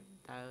យ៉ាងម៉េច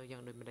តើយ៉ា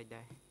ងដូចម្ដេច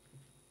ដែរ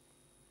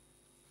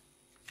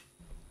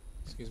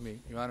Excuse me,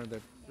 Your Honor, the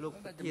លោក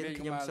ប្រធាន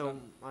ខ្ញុំសូម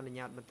អនុញ្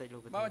ញាតបន្តិចលោ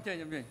កប្រធាន បាទចេញ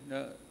ជំនាញ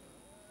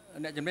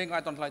អ្នកជំនាញក៏អា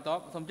ចតន់ឆ្លើយតប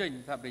សូមចេញ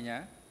ថាបញ្ញា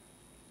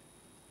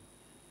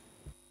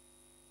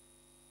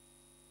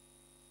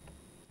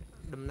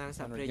តំណាងស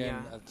ហប្រញ្ញា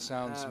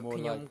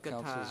ខ្ញុំគិត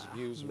ថា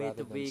មេ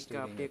ធាវី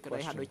ការពារក្តី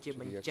ហាក់ដូចជា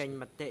បញ្ចេញ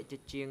មតិជា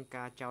ជាង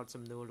ការចោទ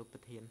សំណួរលោកប្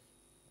រធាន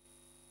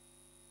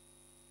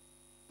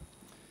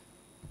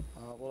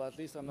Well, at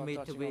least I'm not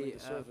touching on the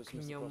service,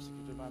 Mr.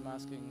 Prosecutor. I'm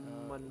asking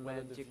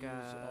whether the views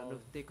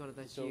of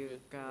the Soviet Union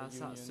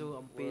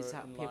were in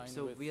line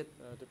with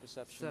the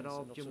perceptions and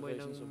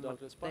observations of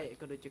Douglas Pike.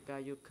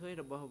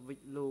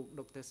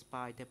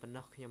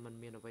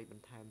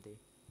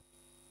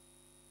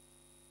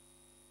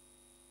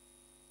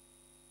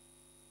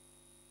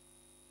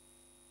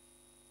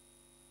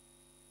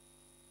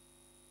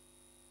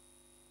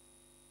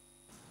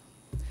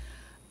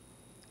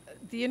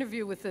 The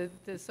interview with the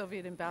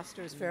Soviet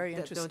ambassador is very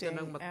interesting,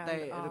 and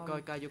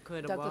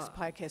Douglas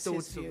Pike has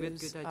his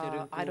views.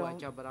 I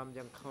don't.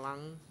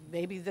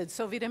 Maybe the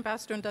Soviet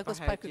ambassador and Douglas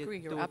Pike agree.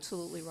 You're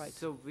absolutely right.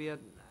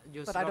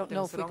 But I don't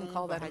know if we can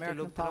call that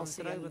American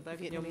policy and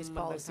Vietnamese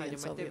policy and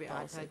Soviet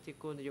policy. ជា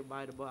គោលនយោបា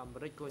យរបស់អាមេ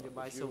រិកគោលនយោ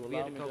បាយសូវៀ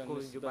តក៏គោល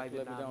នយោបាយវៀ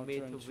តណាមមេ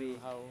ធាវីឥ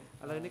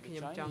ឡូវនេះខ្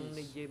ញុំចង់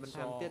និយាយបន្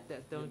ថែមទៀតតើ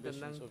តើទៅ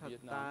នឹងថា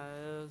តើ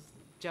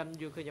ចិន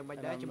យល់ឃើញយ៉ាងម៉េច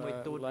ដែរជាមួយ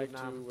ទូតវៀត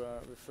ណាម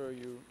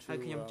ហើយ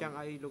ខ្ញុំចង់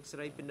ឲ្យលោកស្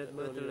រីពិនិត្យ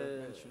មើលទៅលើ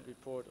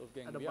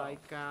របាយ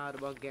ការណ៍រ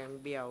បស់ Gang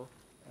Biao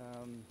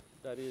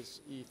that is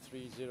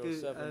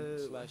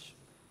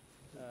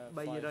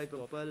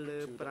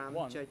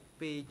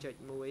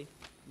E307/5.1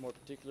 more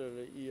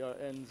particularly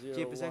ERN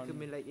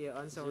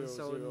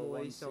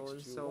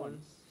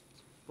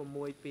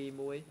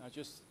 0101621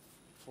 just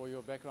for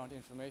your background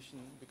information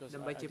because I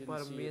didn't see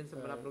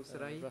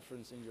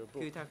reference in your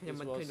book. This was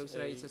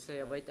a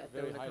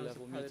very high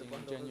level meeting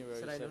in January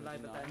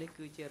 79.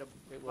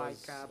 It was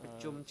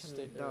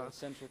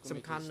Central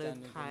Committee standing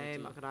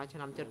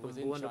committee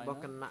within China.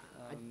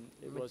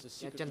 It was a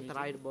secret meeting.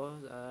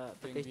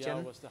 Geng Biao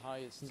was the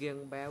highest military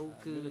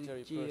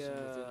person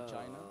within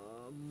China.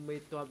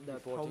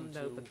 Reporting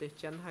to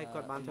President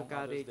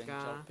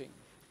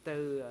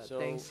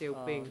Deng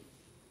Xiaoping.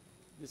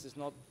 This is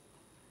not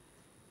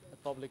a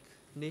public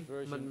នេះ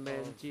មិនមែ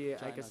នជា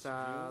ឯកសា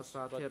រ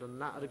សាធារ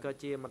ណៈឬក៏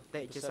ជាម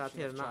តិជាសា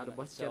ធារណៈរប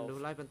ស់ចិននោះ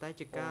ឡើយប៉ុន្តែ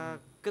ជាការ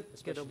គិត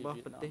របស់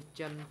ប្រទេស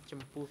ចិន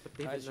ចំពោះប្រ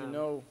ទេសវៀតណាម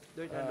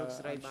ដោយដែលលោក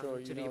ស្រីបាន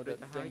ជ្រាបទៅ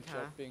ហើយ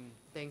ថា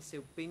Deng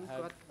Xiaoping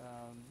គាត់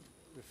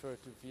referred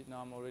to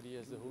Vietnam already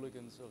as the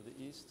hooligans of the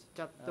East.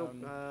 ចាត់ទុក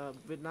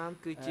វៀតណាម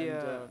គឺជា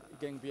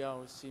Geng Biao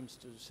seems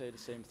to say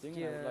the same thing. I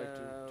would like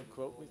to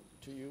quote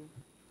to you.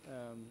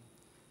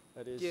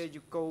 That is ជា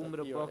យុគម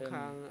របស់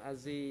ខាងអា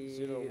ស៊ី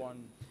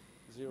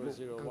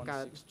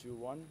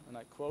 001621 and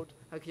I quote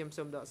ហើយខ្ញុំ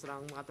សូមដកស្រ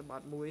ង់អត្ថប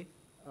ទមួយ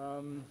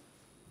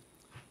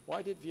Why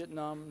did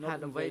Vietnam not ហេ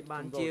តុអ្វីបា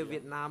នជាវៀ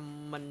តណាម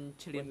មិន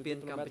ឈ្លានពាន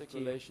កម្ពុជា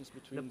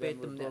នៅពេល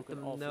ទំនាក់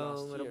ទំនង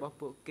របស់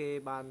ពួកគេ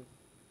បាន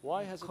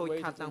ខូច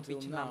ខាតតាំងពី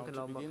ឆ្នាំកន្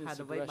លងមកហេតុ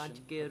អ្វីបាន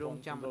ជាគេរង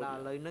ចាំដល់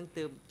ឥឡូវហ្នឹង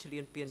ទើបឈ្លា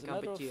នពានក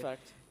ម្ពុជា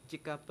ជា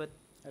ការពិត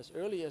as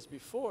early as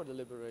before the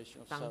liberation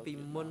of តាំងពី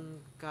មុន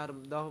ការ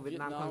រំដោះវៀត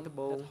ណាមខាងត្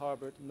បូង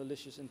harbored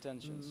malicious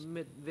intentions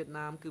វៀត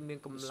ណាមគឺមាន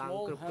កម្លាំង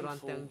គ្រប់គ្រា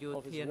ន់ទាំងយោ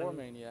ធានិង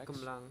ក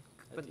ម្លាំង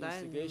ប៉ុន្តែ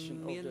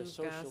មាន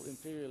ការ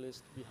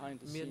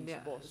មានអ្ន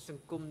កស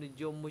ង្គមនិ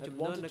យមមួយចំ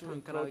នួននៅខា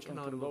ងក្រៅក្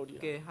នុងរបប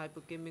គេហើយពួ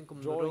កគេមានគ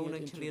ម្រោងនឹ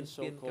ងឈ្លាន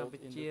ពានកម្ពុ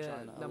ជា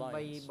ដើម្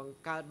បីបង្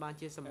កើតបាន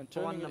ជាសម្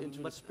ព័ន្ធ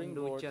មិត្តឥណ្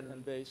ឌូចិន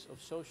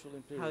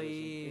ហើយ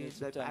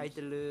ដោយផ្អែក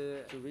ទៅ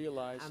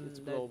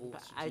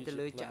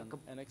លើចក្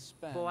រ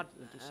ពត្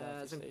តិ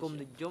សង្គម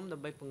និយមដើ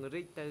ម្បីពង្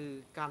រីកទៅ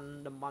កាន់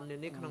តំបន់នា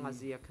នាក្នុងអា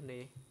ស៊ីអាគ្នេ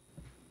យ៍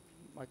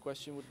My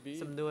question would be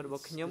សំណួររប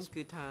ស់ខ្ញុំ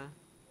គឺថា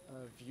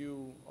view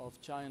of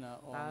China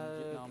on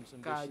Vietnam's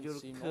ambitions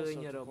seem also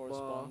to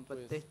correspond with ប្រ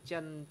ទេសចិ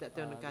នតើ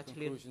ទៅនឹងការឈ្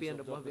លានពាន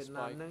របស់វៀត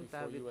ណាមហ្នឹង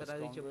តើវាត្រូ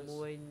វជា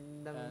មួយ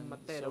នឹងម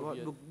តិរបស់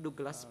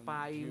Douglas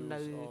Spy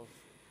នៅ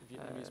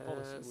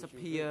ស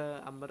ភា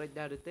អាមេរិក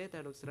ដែរឬទេតើ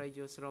លោកស្រីយ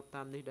ល់ស្រប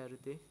តាមនេះដែរឬ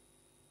ទេ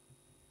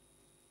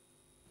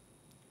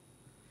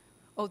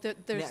Oh there's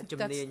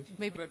that's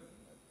maybe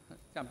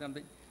ចាំ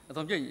តិច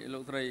សូមជិះលោ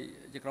កស្រី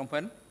ជាក្រុមហ្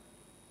វិន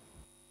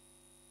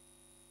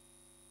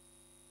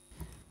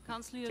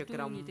Councillor, you're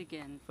doing it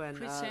again.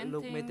 Presenting the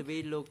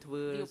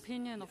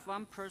opinion of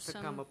one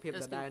person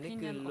as the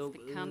opinion of the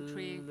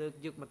country is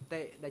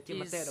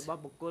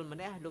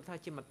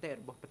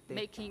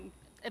making,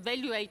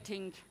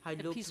 evaluating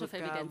the piece of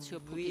evidence you're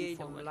putting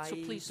forward. So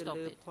please stop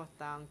it.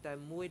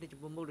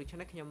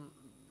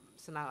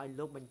 ស្នើឲ្យ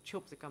លោកបញ្ឈ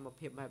ប់សកម្ម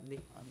ភាពបែបនេះ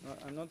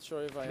I'm not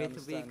sure if I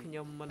understand ខ្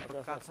ញុំមិនប្រ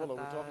កាសថា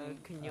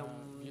ខ្ញុំ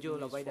យល់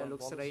អ្វីដែលលោ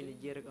កស្រីនិ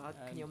យាយឬក៏អត់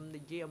ខ្ញុំ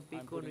និយាយអំពី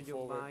គោលនយោ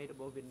បាយរ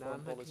បស់វៀតណាម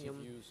ហើយខ្ញុំ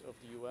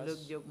លើក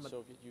យកមតិ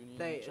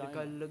ឬ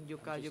ក៏លើកយក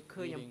ការយក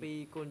ឃើញអំពី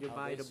គោលនយោ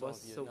បាយរបស់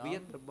សូវៀ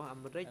តរបស់អា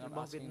មេរិករប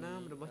ស់វៀតណា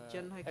មរបស់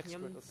ចិនហើយខ្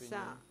ញុំ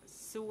សាក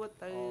សួរ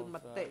ទៅម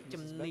តិ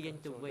ជំនាញ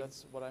ទៅវិញ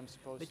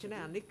ដូច្នេះ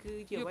អានេះគឺ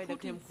ជាអ្វីដែល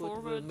ខ្ញុំគួរ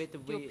ធ្វើមេធា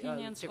វី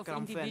ជាក្រុ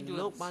ម fan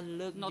លោកបាន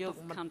លើកយក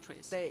ម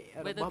តិ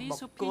របស់បុ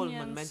គ្គល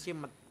មិនមែនជា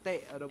មតិ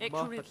រប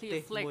ស់ប្រទេ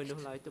សមួយនោះ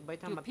ឡើយទោះបី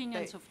ថាមតិ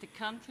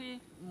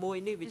មួយ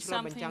នេះវាឆ្លុះ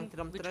បញ្ចាំងត្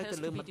រឹមត្រូវទៅ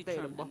លើមតិ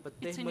របស់ប្រ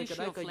ទេសមួយក៏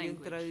ដោយក៏យើង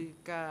ត្រូវ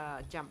ការ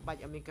ចាំបាច់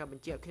ឲ្យមានការប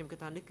ញ្ជាក់ខ្ញុំគិត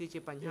ថានេះគឺជា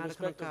បញ្ហានៅ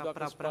ក្នុងការ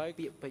ប្រើប្រាស់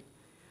ពាក្យពេចន៍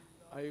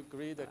I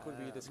agree there could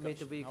be a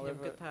discussion.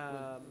 However,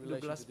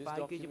 Douglas Spy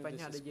គឺជាបញ្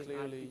ហាដែលយើង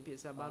អាចពិភា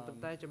ក្សាបានប៉ុ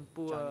ន្តែចំ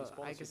ពោះ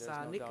ឯកសា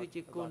រនេះគឺ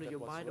ជាគោលនយោ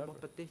បាយរបស់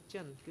ប្រទេស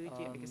ចិនគឺ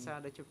ជាឯកសារ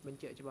ដែលបញ្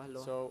ជាក់ច្បាស់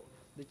លាស់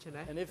ដូច្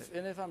នេះ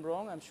and if I'm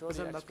wrong I'm sure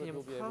the expert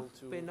will be able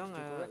to ពេលនោះ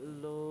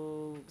លោ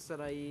កស្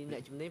រីអ្ន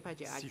កជំនាញប្រហែល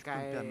ជាអាចកែ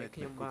ខ្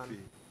ញុំបាន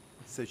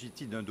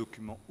S'agit-il d'un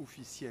document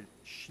officiel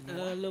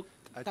chinois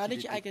តើនេះ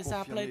ជាឯកសា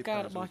រផ្លូវការ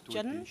របស់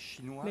ចិន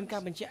មានកា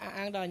របញ្ជាក់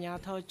អាងដល់អាជ្ញា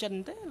ធរចិន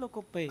ទេលោក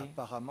កូពេ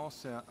Apparemment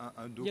c'est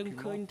un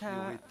document qui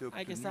aurait été obtenu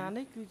ឯកសារ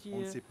នេះគឺជា on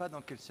ne sait pas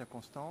dans quelles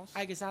circonstances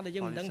ឯកសារដែលយើ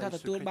ងមិនដឹងថាទ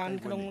ទួលបាន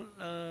ក្នុង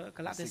ក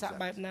លៈទេសៈ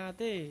បែបណា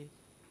ទេ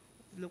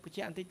លោកបញ្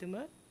ជាក់បន្តិចទៅ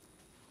មើល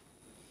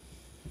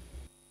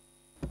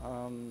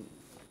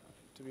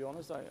To To be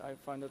honest, I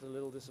find it a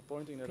little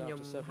disappointing that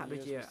after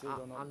 7 years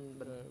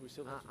we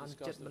still have to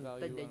discuss the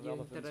value and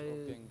relevance of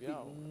Keng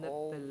Biao.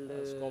 All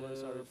scholars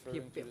are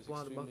referring to this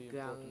extremely important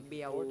report.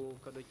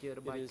 It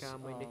is,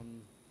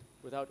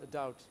 without a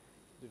doubt,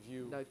 the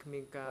view of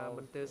China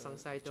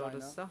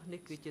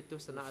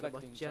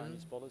reflecting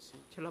Chinese policy.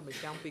 And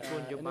if I'm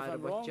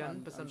wrong,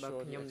 I'm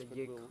sure the expert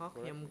will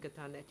correct.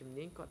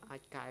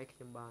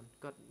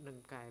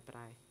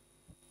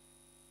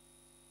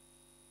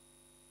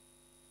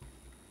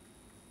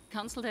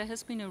 Council, there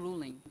has been a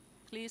ruling.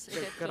 Please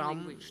adapt the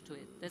language to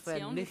it. That's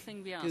the only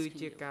thing we are asking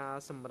you.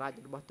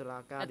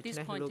 At this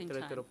point in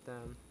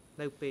time.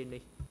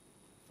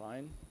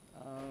 Fine.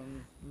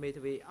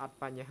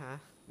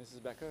 Mrs.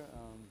 Becker,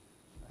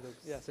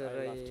 yes,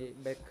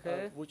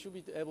 would you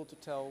be able to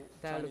tell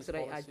Chinese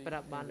policy in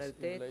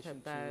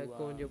relation to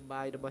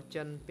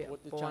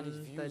what the Chinese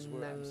views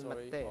were, I'm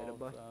sorry, of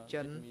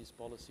Vietnamese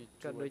policy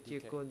toward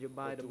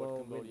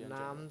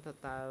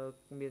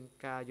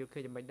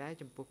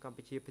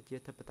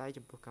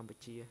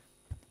Cambodia?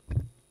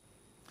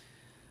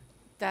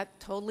 That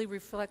totally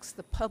reflects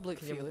the public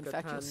view. In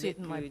fact, you'll see it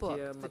in my book.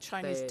 The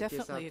Chinese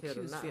definitely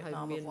accused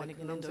Vietnam of wanting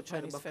an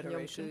Indo-Chinese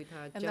Federation,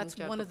 and that's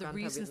one of the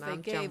reasons they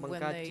gave when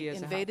they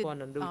invaded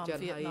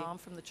Vietnam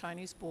from the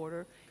Chinese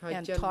border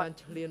and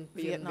taught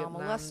Vietnam a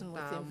lesson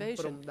with the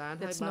invasion.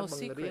 It's no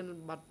secret.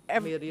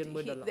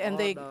 And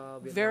they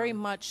very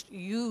much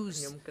use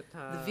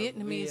the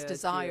Vietnamese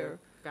desire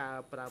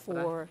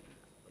for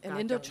an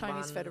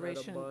Indo-Chinese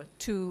Federation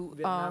to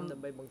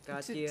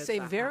say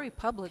very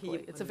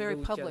publicly, it's a very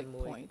public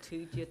point,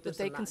 that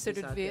they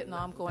considered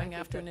Vietnam going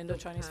after an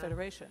Indo-Chinese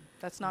Federation.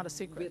 That's not a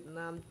secret.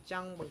 Then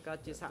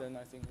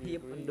I think we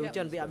agree.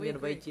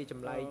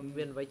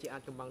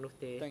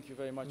 Thank you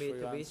very much for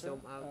your answer.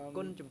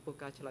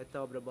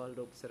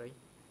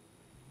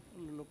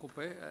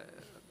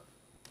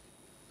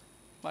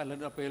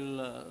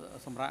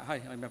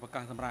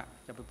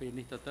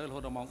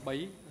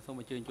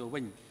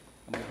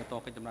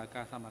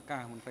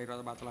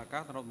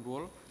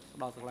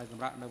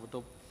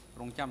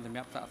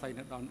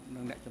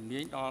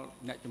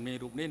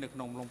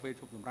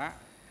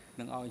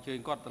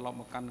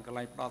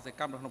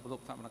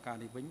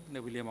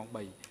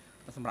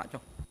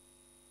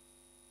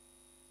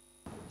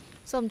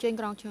សូមអញ្ជើញ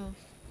ក្រងឈរ